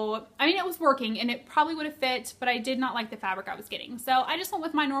 So, I mean, it was working and it probably would have fit, but I did not like the fabric I was getting. So I just went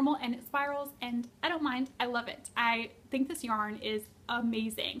with my normal and it spirals and I don't mind. I love it. I think this yarn is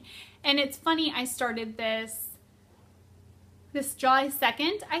amazing. And it's funny, I started this July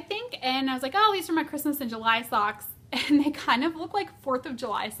 2nd, I think, and I was like, oh, these are my Christmas and July socks. And they kind of look like 4th of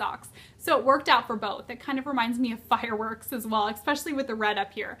July socks. So it worked out for both. It kind of reminds me of fireworks as well, especially with the red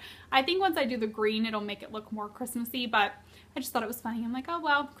up here. I think once I do the green, it'll make it look more Christmassy, but I just thought it was funny. I'm like, oh,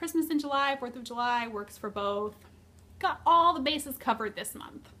 well, Christmas in July, 4th of July works for both. Got all the bases covered this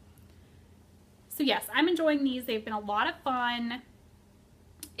month. So yes, I'm enjoying these. They've been a lot of fun.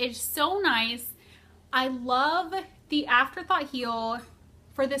 It's so nice. I love the Afterthought heel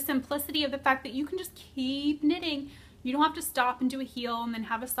for the simplicity of the fact that you can just keep knitting. You don't have to stop and do a heel and then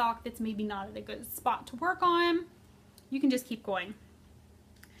have a sock that's maybe not at a good spot to work on. You can just keep going.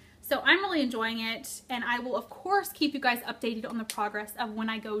 So I'm really enjoying it, and I will of course keep you guys updated on the progress of when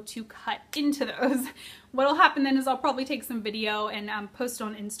I go to cut into those. What'll happen then is I'll probably take some video and post it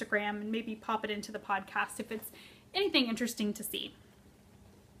on Instagram and maybe pop it into the podcast if it's anything interesting to see.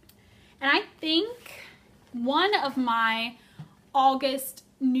 And I think one of my August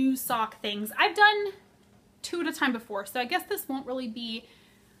new sock things, I've done 2 at a time before, so I guess this won't really be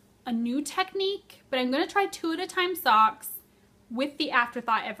a new technique, but I'm going to try 2 at a time socks with the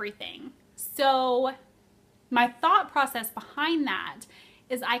afterthought everything. So my thought process behind that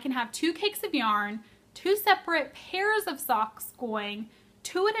is I can have 2 cakes of yarn, 2 separate pairs of socks going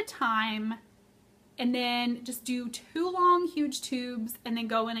 2 at a time, and then just do 2 long huge tubes and then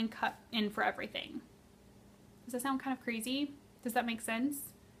go in and cut in for everything. Does that sound kind of crazy? Does that make sense?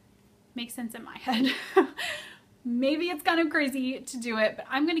 Makes sense in my head. Maybe it's kind of crazy to do it, but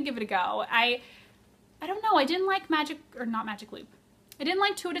I'm gonna give it a go. I don't know, I didn't like Magic Loop. I didn't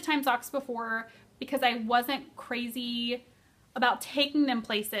like 2 at a time socks before because I wasn't crazy about taking them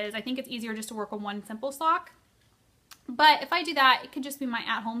places. I think it's easier just to work on one simple sock. But if I do that, it could just be my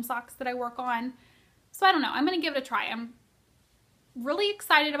at-home socks that I work on. So I don't know, I'm gonna give it a try. I'm really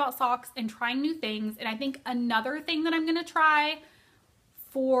excited about socks and trying new things. And I think another thing that I'm gonna try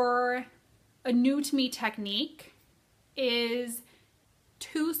for a new to me technique is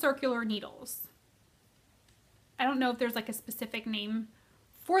 2 circular needles. I don't know if there's like a specific name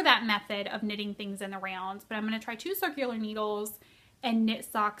for that method of knitting things in the rounds, but I'm going to try 2 circular needles and knit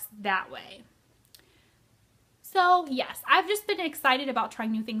socks that way. So yes, I've just been excited about trying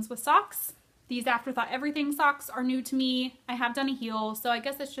new things with socks. These Afterthought Everything socks are new to me. I have done a heel, so I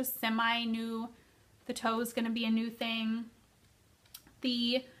guess it's just semi-new. The toe is going to be a new thing.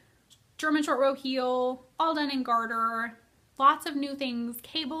 The German short row heel, all done in garter. Lots of new things,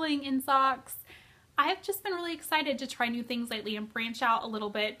 cabling in socks. I've just been really excited to try new things lately and branch out a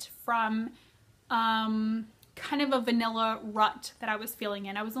little bit from kind of a vanilla rut that I was feeling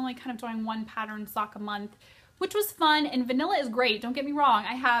in. I was only kind of doing 1 pattern sock a month, which was fun, and vanilla is great, don't get me wrong.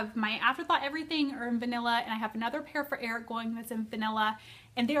 I have my Afterthought Everything are in vanilla, and I have another pair for Eric going that's in vanilla,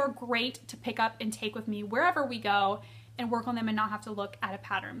 and they are great to pick up and take with me wherever we go and work on them and not have to look at a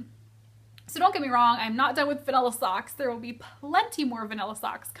pattern. So don't get me wrong, I'm not done with vanilla socks. There will be plenty more vanilla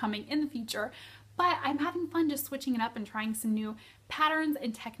socks coming in the future, but I'm having fun just switching it up and trying some new patterns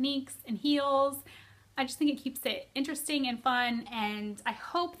and techniques and heels. I just think it keeps it interesting and fun, and I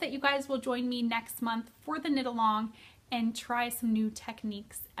hope that you guys will join me next month for the knit along and try some new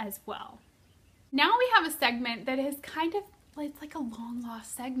techniques as well. Now we have a segment that is kind of, it's like a long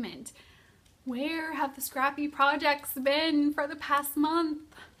lost segment. Where have the scrappy projects been for the past month?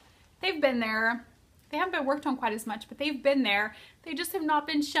 They've been there. They haven't been worked on quite as much, but they've been there. They just have not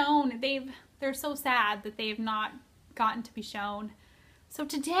been shown. They're so sad that they've not gotten to be shown. So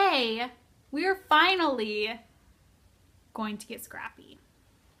today, we are finally going to get scrappy.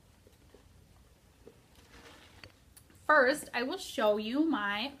 First, I will show you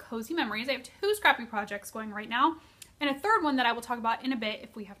my cozy memories. I have 2 scrappy projects going right now, and a third one that I will talk about in a bit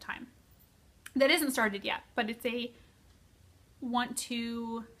if we have time. That isn't started yet, but it's a want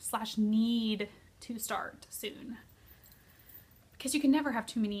to / need to start soon. Because you can never have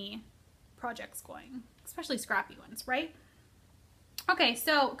too many projects going, especially scrappy ones, right? Okay,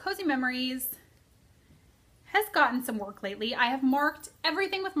 so Cozy Memories has gotten some work lately. I have marked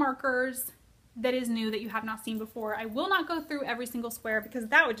everything with markers that is new that you have not seen before. I will not go through every single square because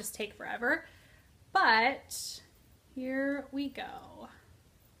that would just take forever, but here we go.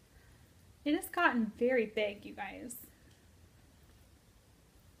 It has gotten very big, you guys.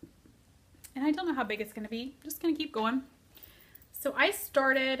 And I don't know how big it's going to be. I'm just going to keep going. So I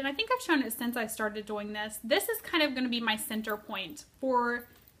started, and I think I've shown it since I started doing this. This is kind of going to be my center point for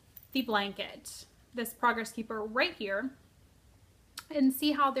the blanket. This Progress Keeper right here. And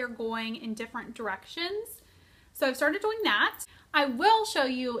see how they're going in different directions. So I've started doing that. I will show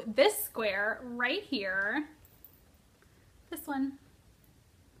you this square right here. This one.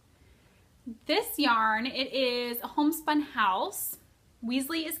 This yarn, it is a homespun house.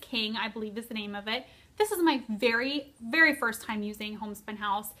 Weasley is King, I believe is the name of it. This is my very, very first time using homespun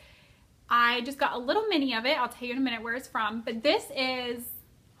house. I just got a little mini of it. I'll tell you in a minute where it's from. But this is,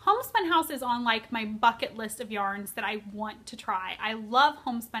 homespun house is on like my bucket list of yarns that I want to try. I love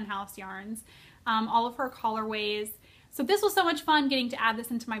homespun house yarns, all of her colorways. So this was so much fun getting to add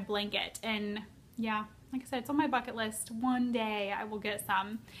this into my blanket. And yeah, like I said, it's on my bucket list. One day I will get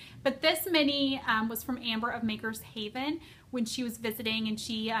some. But this mini was from Amber of Maker's Haven when she was visiting, and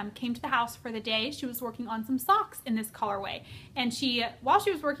she came to the house for the day. She was working on some socks in this colorway. And while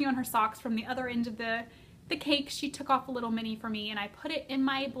she was working on her socks from the other end of the the cake, she took off a little mini for me and I put it in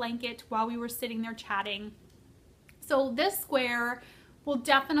my blanket while we were sitting there chatting. So this square will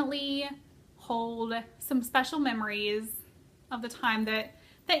definitely hold some special memories of the time that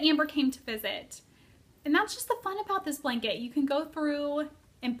Amber came to visit. And that's just the fun about this blanket. You can go through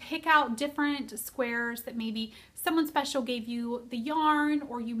and pick out different squares that maybe someone special gave you the yarn,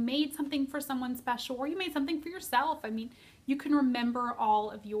 or you made something for someone special, or you made something for yourself. I mean, you can remember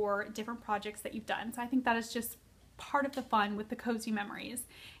all of your different projects that you've done. So I think that is just part of the fun with the Cozy Memories.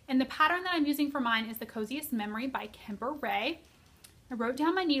 And the pattern that I'm using for mine is the Coziest Memory by Kimber Ray. I wrote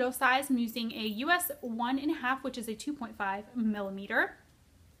down my needle size. I'm using a US 1.5, which is a 2.5 millimeter.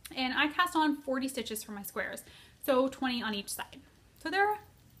 And I cast on 40 stitches for my squares, so 20 on each side. So they're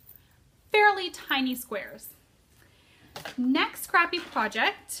fairly tiny squares. Next scrappy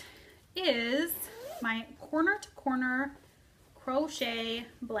project is my corner to corner crochet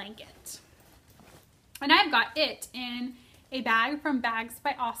blanket. And I've got it in a bag from Bags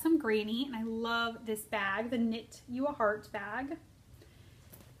by Awesome Granny. And I love this bag, the Knit You a Heart bag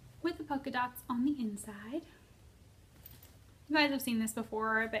with the polka dots on the inside. You guys have seen this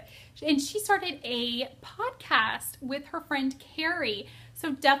before, and she started a podcast with her friend Carrie.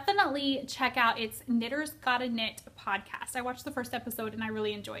 So definitely check out its Knitters Gotta Knit podcast. I watched the first episode and I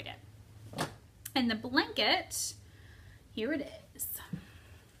really enjoyed it. And the blanket, here it is.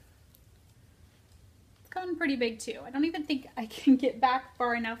 It's gotten pretty big too. I don't even think I can get back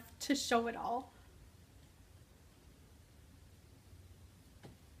far enough to show it all.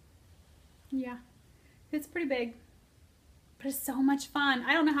 Yeah, it's pretty big. But it's so much fun.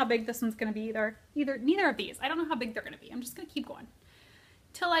 I don't know how big this one's gonna be either. Neither of these. I don't know how big they're gonna be. I'm just gonna keep going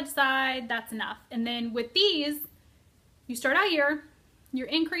till I decide that's enough. And then with these, you start out here, you're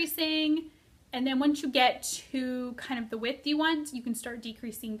increasing, and then once you get to kind of the width you want, you can start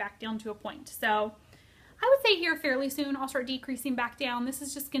decreasing back down to a point. So I would say here fairly soon, I'll start decreasing back down. This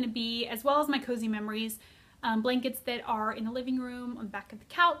is just gonna be, as well as my Cozy Memories, blankets that are in the living room, on the back of the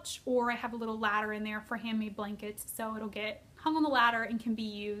couch, or I have a little ladder in there for handmade blankets, so it'll get hung on the ladder and can be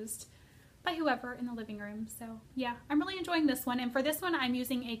used by whoever in the living room. So yeah, I'm really enjoying this one. And for this one, I'm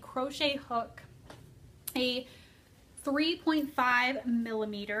using a crochet hook, a 3.5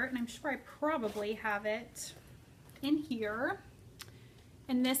 millimeter, and I'm sure I probably have it in here.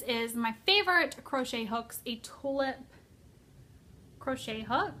 And this is my favorite crochet hooks, a tulip crochet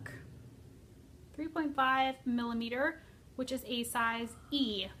hook, 3.5 millimeter, which is a size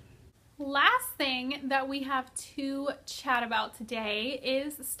E. Last thing that we have to chat about today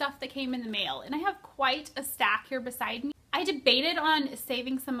is stuff that came in the mail, and I have quite a stack here beside me. I debated on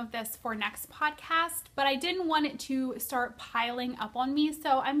saving some of this for next podcast, but I didn't want it to start piling up on me,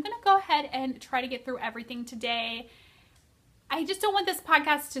 so I'm gonna go ahead and try to get through everything today. I just don't want this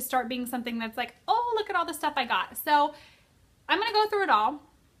podcast to start being something that's like, oh, look at all the stuff I got. So I'm gonna go through it all,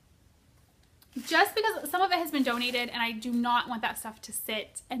 just because some of it has been donated and I do not want that stuff to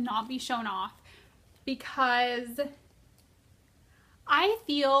sit and not be shown off, because I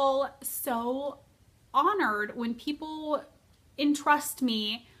feel so honored when people entrust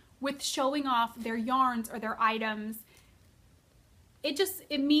me with showing off their yarns or their items.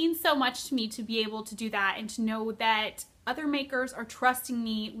 It means so much to me to be able to do that and to know that other makers are trusting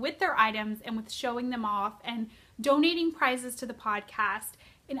me with their items and with showing them off and donating prizes to the podcast.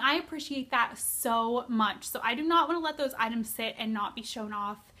 And I appreciate that so much. So I do not want to let those items sit and not be shown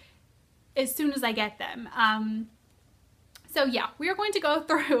off as soon as I get them. So yeah, we are going to go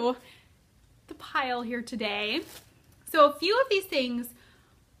through the pile here today. So a few of these things,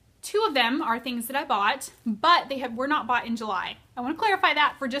 2 of them are things that I bought, but were not bought in July. I want to clarify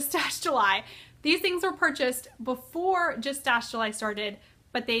that for Just Stash July. These things were purchased before Just Stash July started,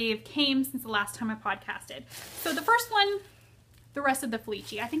 but they've came since the last time I podcasted. So the first one, the rest of the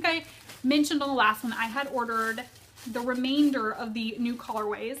Felici. I think I mentioned on the last one I had ordered the remainder of the new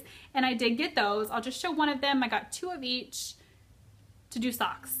colorways, and I did get those. I'll just show one of them. I got 2 of each to do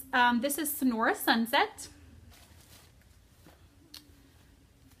socks. This is Sonora Sunset,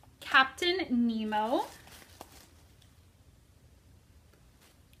 Captain Nemo,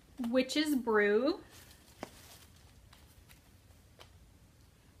 Witch's Brew,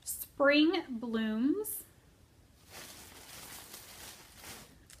 Spring Blooms,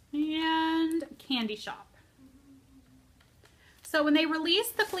 and Candy Shop. So when they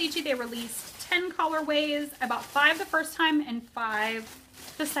released the Felici, they released 10 colorways, about 5 the first time and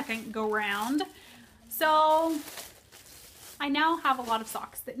 5 the second go round. So I now have a lot of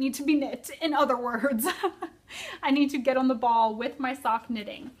socks that need to be knit. In other words, I need to get on the ball with my sock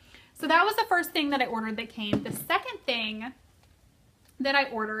knitting. So that was the first thing that I ordered that came. The second thing that I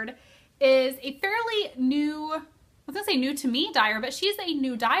ordered is a fairly new, I was gonna say new to me dyer, but she's a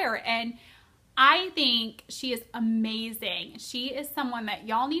new dyer, and I think she is amazing. She is someone that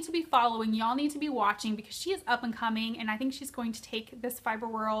y'all need to be following, y'all need to be watching, because she is up and coming, and I think she's going to take this fiber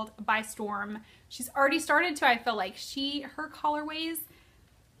world by storm. She's already started to, I feel like. Her colorways,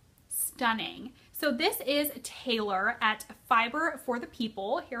 stunning. So this is Taylor at Fiber for the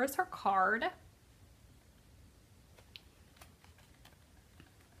People. Here is her card.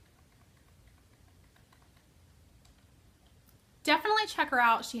 Definitely check her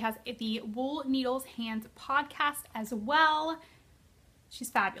out. She has the Wool Needles Hands podcast as well.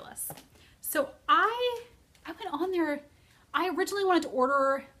 She's fabulous. So I went on there. I originally wanted to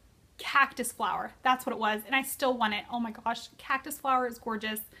order cactus flower. That's what it was. And I still want it. Oh my gosh. Cactus flower is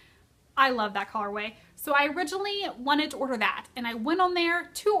gorgeous. I love that colorway. So I originally wanted to order that. And I went on there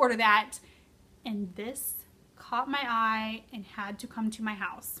to order that. And this caught my eye and had to come to my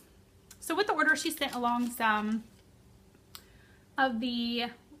house. So with the order, she sent along some of the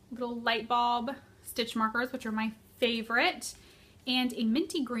little light bulb stitch markers, which are my favorite, and a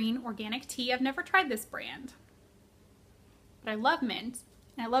minty green organic tea. I've never tried this brand, but I love mint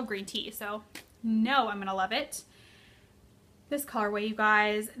and I love green tea, so no, I'm gonna love it. This colorway, you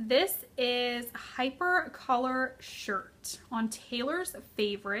guys, this is Hyper Color Shirt on Taylor's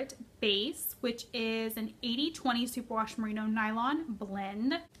favorite base, which is an 80/20 superwash merino nylon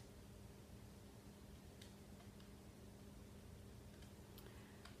blend.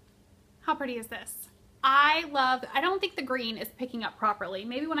 How pretty is this? I don't think the green is picking up properly.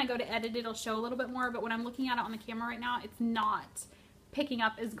 Maybe when I go to edit, it'll show a little bit more, but when I'm looking at it on the camera right now, it's not picking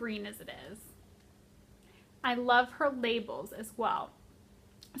up as green as it is. I love her labels as well.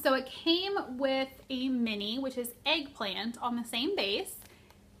 So it came with a mini, which is eggplant on the same base.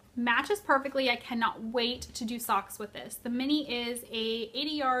 Matches perfectly. I cannot wait to do socks with this. The mini is a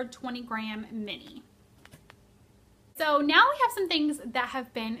 80-yard, 20-gram mini. So now we have some things that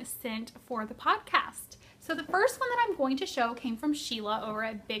have been sent for the podcast. So the first one that I'm going to show came from Sheila over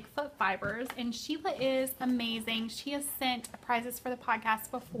at Bigfoot Fibers, and Sheila is amazing. She has sent prizes for the podcast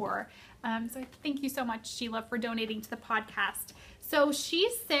before. So thank you so much, Sheila, for donating to the podcast. So she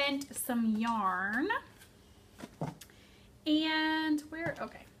sent some yarn, and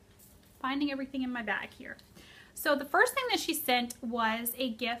finding everything in my bag here. So the first thing that she sent was a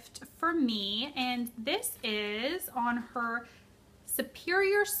gift for me, and this is on her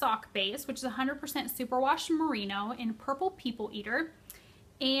Superior sock base, which is 100% superwash merino in Purple People Eater.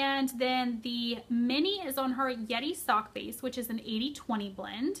 And then the mini is on her Yeti sock base, which is an 80/20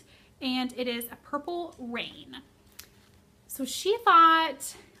 blend, and it is a Purple Rain. So she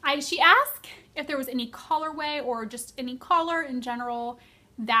thought, she asked if there was any colorway or just any color in general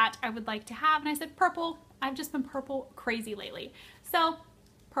that I would like to have, and I said purple. I've just been purple crazy lately. So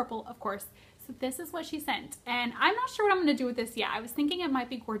purple, of course. So this is what she sent, and I'm not sure what I'm going to do with this yet. I was thinking it might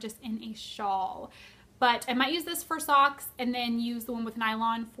be gorgeous in a shawl, but I might use this for socks and then use the one with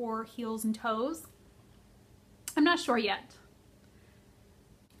nylon for heels and toes. I'm not sure yet,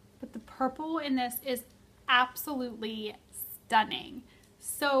 but the purple in this is absolutely stunning.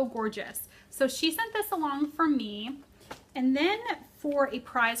 So gorgeous. So she sent this along for me, and then for a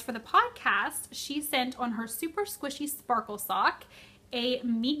prize for the podcast, she sent on her super squishy sparkle sock a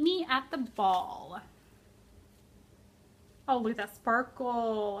Meet Me at the Ball. Oh, look at that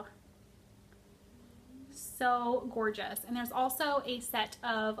sparkle. So gorgeous. And there's also a set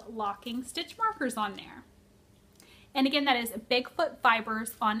of locking stitch markers on there. And again, that is Bigfoot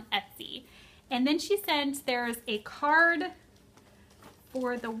Fibers on Etsy. And then she sent, there's a card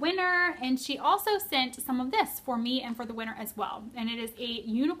for the winner, and she also sent some of this for me and for the winner as well. And it is a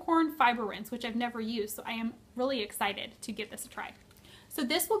unicorn fiber rinse, which I've never used, so I am really excited to give this a try. So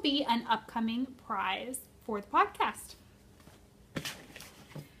this will be an upcoming prize for the podcast.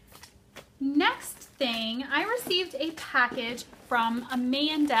 Next thing, I received a package from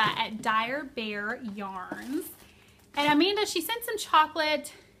Amanda at Dire Bear Yarns. And Amanda, she sent some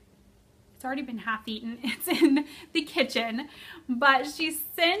chocolate. It's already been half eaten. It's in the kitchen. But she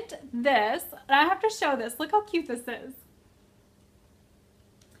sent this. And I have to show this. Look how cute this is.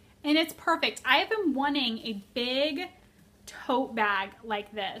 And it's perfect. I have been wanting a big tote bag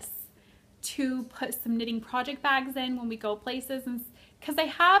like this to put some knitting project bags in when we go places. And because I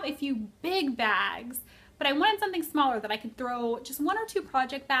have a few big bags, but I wanted something smaller that I could throw just 1 or 2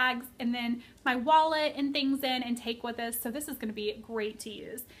 project bags and then my wallet and things in and take with us. So this is going to be great to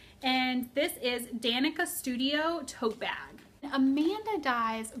use. And this is Danica Studio Tote Bag. Amanda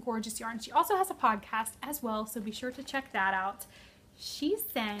dyes gorgeous yarn. She also has a podcast as well, so be sure to check that out. She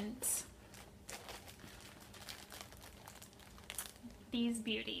sent these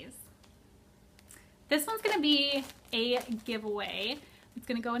beauties. This one's gonna be a giveaway. It's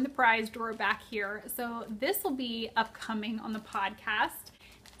gonna go in the prize drawer back here. So this will be upcoming on the podcast.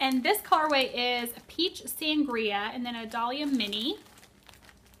 And this colorway is Peach Sangria and then a Dahlia Mini.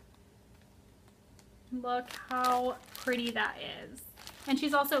 Look how pretty that is. And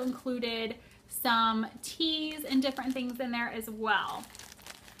she's also included some teas and different things in there as well.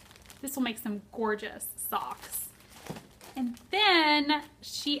 This will make some gorgeous socks. And then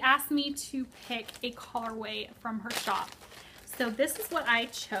she asked me to pick a colorway from her shop. So this is what I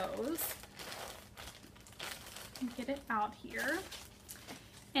chose. Get it out here.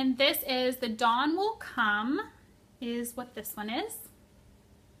 And this is The Dawn Will Come, is what this one is.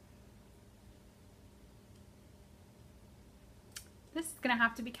 This is gonna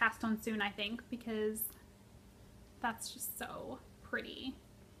have to be cast on soon, I think, because that's just so pretty.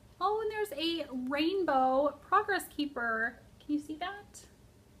 Oh, and there's a rainbow progress keeper. Can you see that?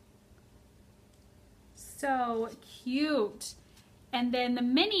 So cute. And then the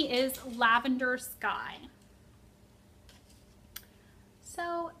mini is Lavender Sky.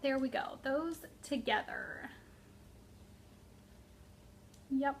 So there we go, those together.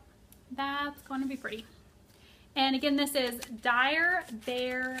 Yep, that's going to be pretty. And again, this is Dyer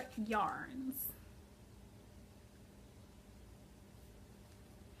Bear Yarns.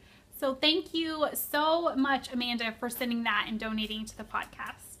 So thank you so much, Amanda, for sending that and donating to the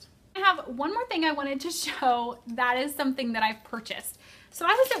podcast. I have one more thing I wanted to show that is something that I've purchased. So I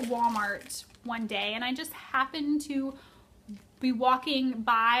was at Walmart one day and I just happened to be walking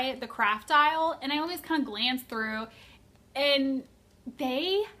by the craft aisle and I always kind of glanced through and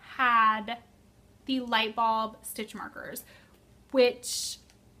they had the light bulb stitch markers, which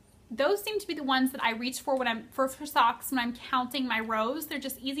those seem to be the ones that I reach for when I'm for socks when I'm counting my rows. They're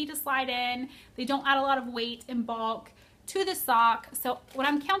just easy to slide in. They don't add a lot of weight and bulk to the sock. So when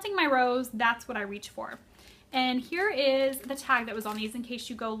I'm counting my rows, that's what I reach for. And here is the tag that was on these in case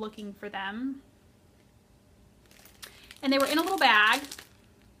you go looking for them. And they were in a little bag,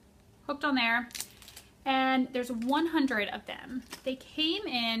 hooked on there, and there's 100 of them. They came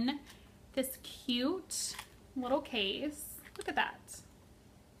in this cute little case. Look at that.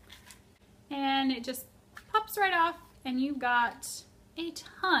 And it just pops right off, and you've got a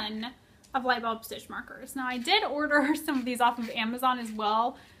ton of light bulb stitch markers. Now I did order some of these off of Amazon as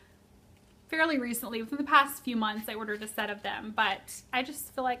well. Fairly recently, within the past few months, I ordered a set of them, but I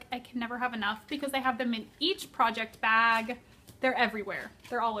just feel like I can never have enough because I have them in each project bag. They're everywhere.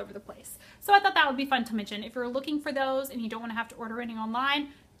 They're all over the place. So I thought that would be fun to mention. If you're looking for those and you don't want to have to order anything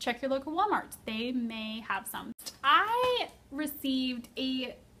online, check your local Walmart. They may have some. I received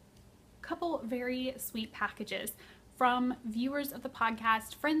a couple very sweet packages from viewers of the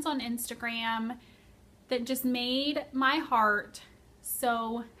podcast, friends on Instagram, that just made my heart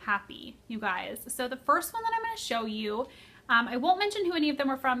so happy, you guys. So the first one that I'm going to show you, I won't mention who any of them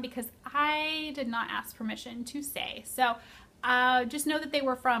are from because I did not ask permission to say. So just know that they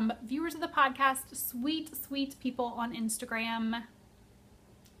were from viewers of the podcast, sweet, sweet people on Instagram.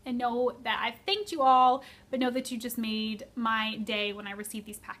 And know that I've thanked you all, but know that you just made my day when I received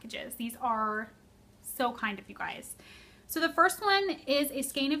these packages. These are so kind of you guys. So the first one is a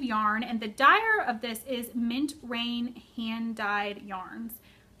skein of yarn, and the dyer of this is Mint Rain hand-dyed yarns.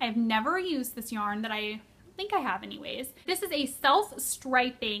 I've never used this yarn that I think I have anyways. This is a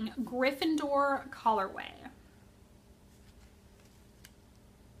self-striping Gryffindor colorway.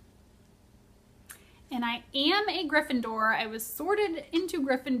 And I am a Gryffindor. I was sorted into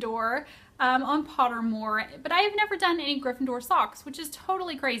Gryffindor on Pottermore, but I have never done any Gryffindor socks, which is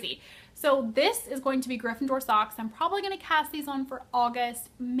totally crazy. So this is going to be Gryffindor socks. I'm probably going to cast these on for August,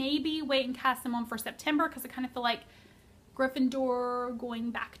 maybe wait and cast them on for September because I kind of feel like Gryffindor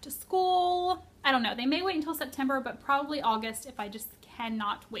going back to school. I don't know. They may wait until September, but probably August if I just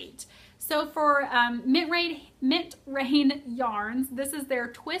cannot wait. So for Mint Rain yarns, this is their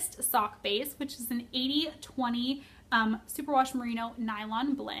twist sock base, which is an 80-20 superwash merino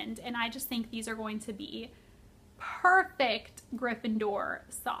nylon blend. And I just think these are going to be perfect Gryffindor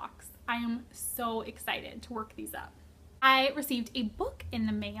socks. I am so excited to work these up. I received a book in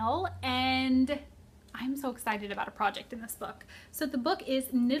the mail and I'm so excited about a project in this book. So the book is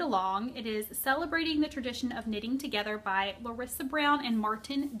Knit Along. It is Celebrating the Tradition of Knitting Together by Larissa Brown and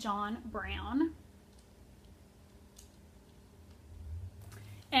Martin John Brown.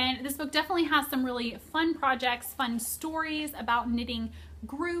 And this book definitely has some really fun projects, fun stories about knitting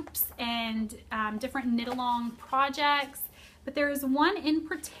groups and different knit along projects. But there is one in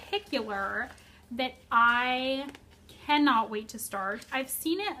particular that I cannot wait to start. I've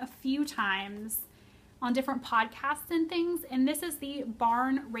seen it a few times on different podcasts and things, and this is the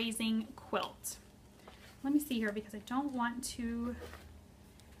Barn Raising Quilt. let me see here because I don't want to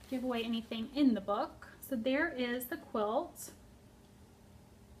give away anything in the book. So there is the quilt.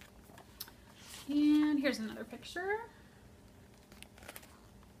 And here's another picture.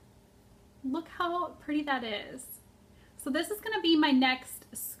 Look how pretty that is. So this is going to be my next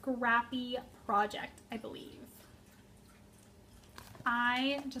scrappy project, I believe.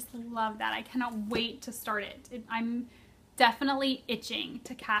 I just love that. I cannot wait to start it. I'm definitely itching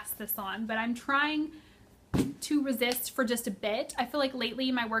to cast this on, but I'm trying to resist for just a bit. I feel like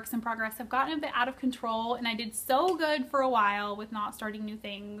lately my works in progress have gotten a bit out of control, and I did so good for a while with not starting new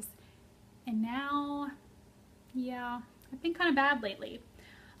things. And now, yeah, I've been kind of bad lately.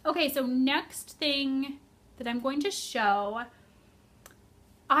 Okay, so next thing that I'm going to show,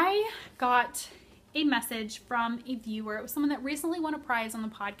 I got a message from a viewer. It was someone that recently won a prize on the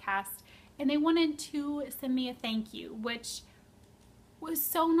podcast, and they wanted to send me a thank you, which was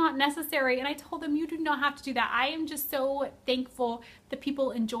so not necessary. And I told them, you do not have to do that. I am just so thankful that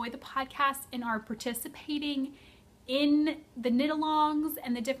people enjoy the podcast and are participating in the knit-alongs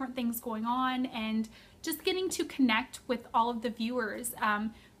and the different things going on, and just getting to connect with all of the viewers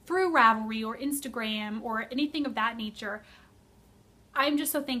through Ravelry or Instagram or anything of that nature. I'm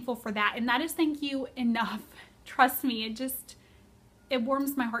just so thankful for that, and that is thank you enough. Trust me, it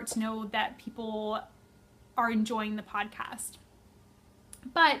warms my heart to know that people are enjoying the podcast.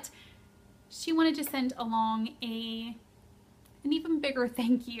 But she wanted to send along an even bigger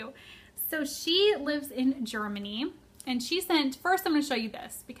thank you. So she lives in Germany, and she sent, first I'm going to show you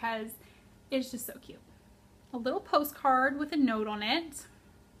this because it's just so cute. A little postcard with a note on it.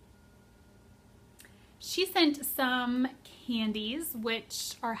 She sent some candies,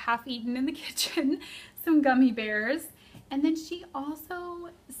 which are half eaten in the kitchen, some gummy bears, and then she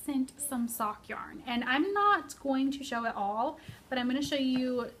also sent some sock yarn. And I'm not going to show it all, but I'm going to show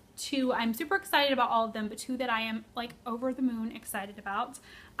you two. I'm super excited about all of them, but two that I am like over the moon excited about.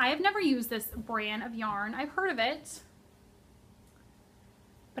 I have never used this brand of yarn. I've heard of it,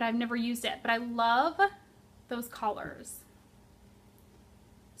 but I've never used it. But I love those colors.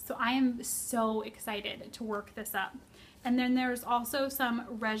 So I am so excited to work this up. And then there's also some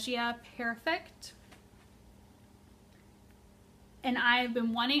Regia Perfect. And I've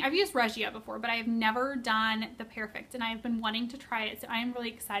used Regia before, but I have never done the Perfect, and I've been wanting to try it. So I am really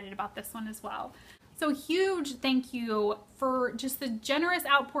excited about this one as well. So huge thank you for just the generous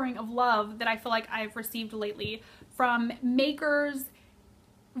outpouring of love that I feel like I've received lately from makers,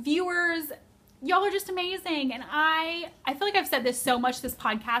 viewers. Y'all are just amazing. And I feel like I've said this so much this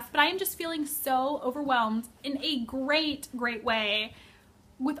podcast, but I am just feeling so overwhelmed in a great, great way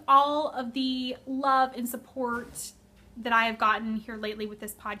with all of the love and support that I have gotten here lately with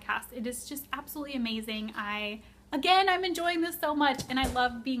this podcast. It is just absolutely amazing. Again, I'm enjoying this so much, and I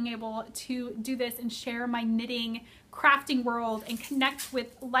love being able to do this and share my knitting, crafting world and connect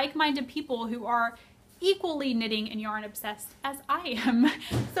with like-minded people who are equally knitting and yarn obsessed as I am.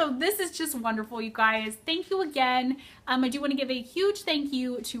 So this is just wonderful, you guys. Thank you again. I do want to give a huge thank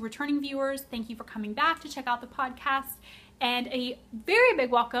you to returning viewers. Thank you for coming back to check out the podcast, and a very big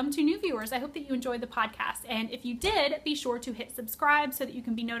welcome to new viewers. I hope that you enjoyed the podcast, and if you did, be sure to hit subscribe so that you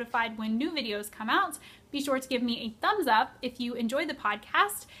can be notified when new videos come out. Be sure to give me a thumbs up if you enjoyed the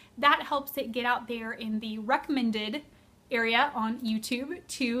podcast. That helps it get out there in the recommended area on YouTube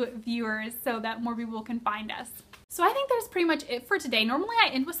to viewers so that more people can find us. So I think that's pretty much it for today. Normally I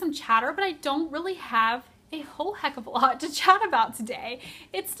end with some chatter, but I don't really have a whole heck of a lot to chat about today.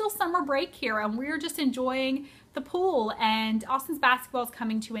 It's still summer break here, and we're just enjoying the pool, and Austin's basketball is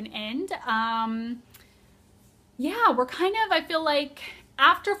coming to an end. Yeah, we're kind of, I feel like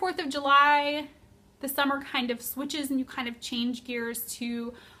after 4th of July, the summer kind of switches and you kind of change gears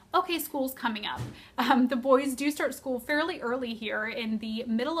to, okay, school's coming up. The boys do start school fairly early here in the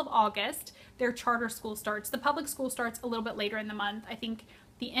middle of August. Their charter school starts. The public school starts a little bit later in the month, I think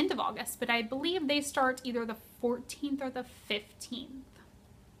the end of August, but I believe they start either the 14th or the 15th.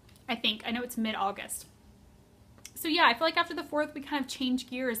 I know it's mid-August. So yeah, I feel like after the 4th, we kind of change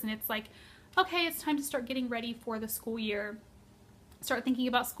gears, and it's like, okay, it's time to start getting ready for the school year. Start thinking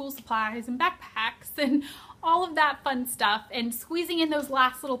about school supplies and backpacks and all of that fun stuff, and squeezing in those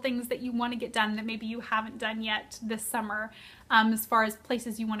last little things that you want to get done that maybe you haven't done yet this summer, as far as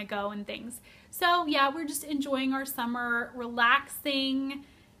places you want to go and things. So yeah, we're just enjoying our summer, relaxing,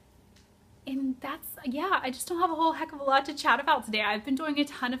 and that's, yeah, I just don't have a whole heck of a lot to chat about today. I've been doing a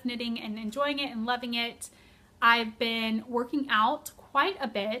ton of knitting and enjoying it and loving it. I've been working out quite a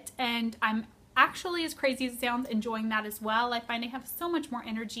bit, and I'm actually, as crazy as it sounds, enjoying that as well. I find I have so much more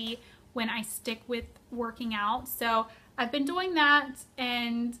energy when I stick with working out. So I've been doing that,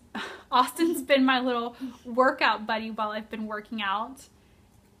 and Austin's been my little workout buddy while I've been working out.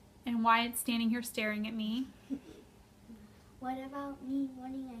 And Wyatt's standing here staring at me. What about me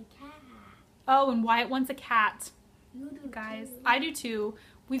wanting a cat? Oh, and Wyatt wants a cat. You do Guys, too. I do too.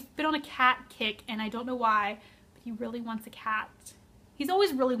 We've been on a cat kick, and I don't know why, but he really wants a cat. He's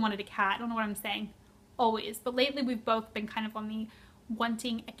always really wanted a cat. I don't know what I'm saying. Always. But lately we've both been kind of on the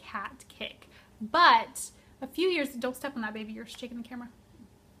wanting a cat kick. But a few years, don't step on that, baby. You're shaking the camera.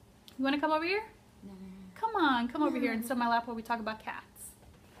 You want to come over here? Nah. Come on, come over here and sit on my lap while we talk about cats.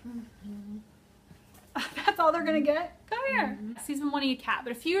 That's all they're going to get? Come here. He's been wanting a cat,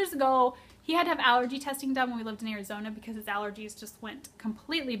 but a few years ago, he had to have allergy testing done when we lived in Arizona because his allergies just went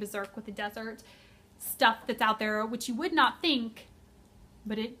completely berserk with the desert stuff that's out there, which you would not think,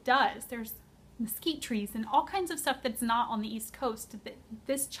 but it does. There's mesquite trees and all kinds of stuff that's not on the East Coast that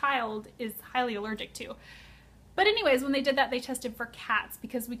this child is highly allergic to. But anyways, when they did that, they tested for cats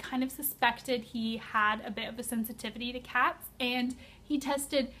because we kind of suspected he had a bit of a sensitivity to cats, and he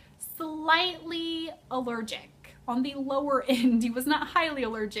tested slightly allergic on the lower end. He was not highly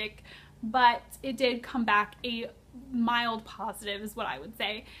allergic, but it did come back a mild positive is what I would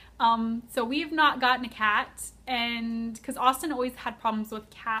say. So we have not gotten a cat, and because Austin always had problems with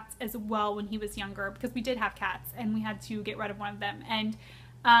cats as well when he was younger, because we did have cats and we had to get rid of one of them. And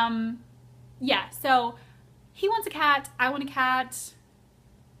yeah, so he wants a cat, I want a cat,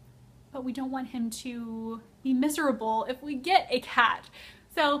 but we don't want him to be miserable if we get a cat.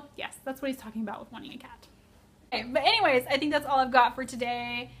 So yes, that's what he's talking about with wanting a cat. Okay, but anyways, I think that's all I've got for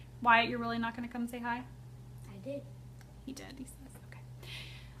today. Wyatt, you're really not going to come say hi? I did. He did, he says. Okay.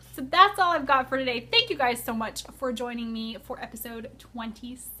 So that's all I've got for today. Thank you guys so much for joining me for episode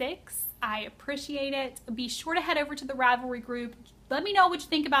 26. I appreciate it. Be sure to head over to the Ravelry group. Let me know what you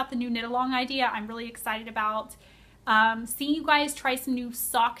think about the new knit-along idea. I'm really excited about seeing you guys try some new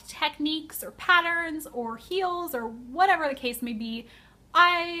sock techniques or patterns or heels or whatever the case may be.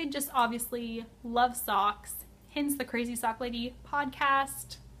 I just obviously love socks, hence the Crazy Sock Lady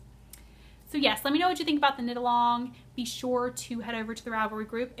podcast. So yes, let me know what you think about the knit-along. Be sure to head over to the Ravelry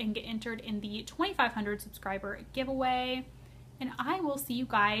group and get entered in the 2,500 subscriber giveaway. And I will see you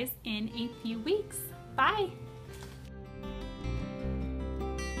guys in a few weeks. Bye!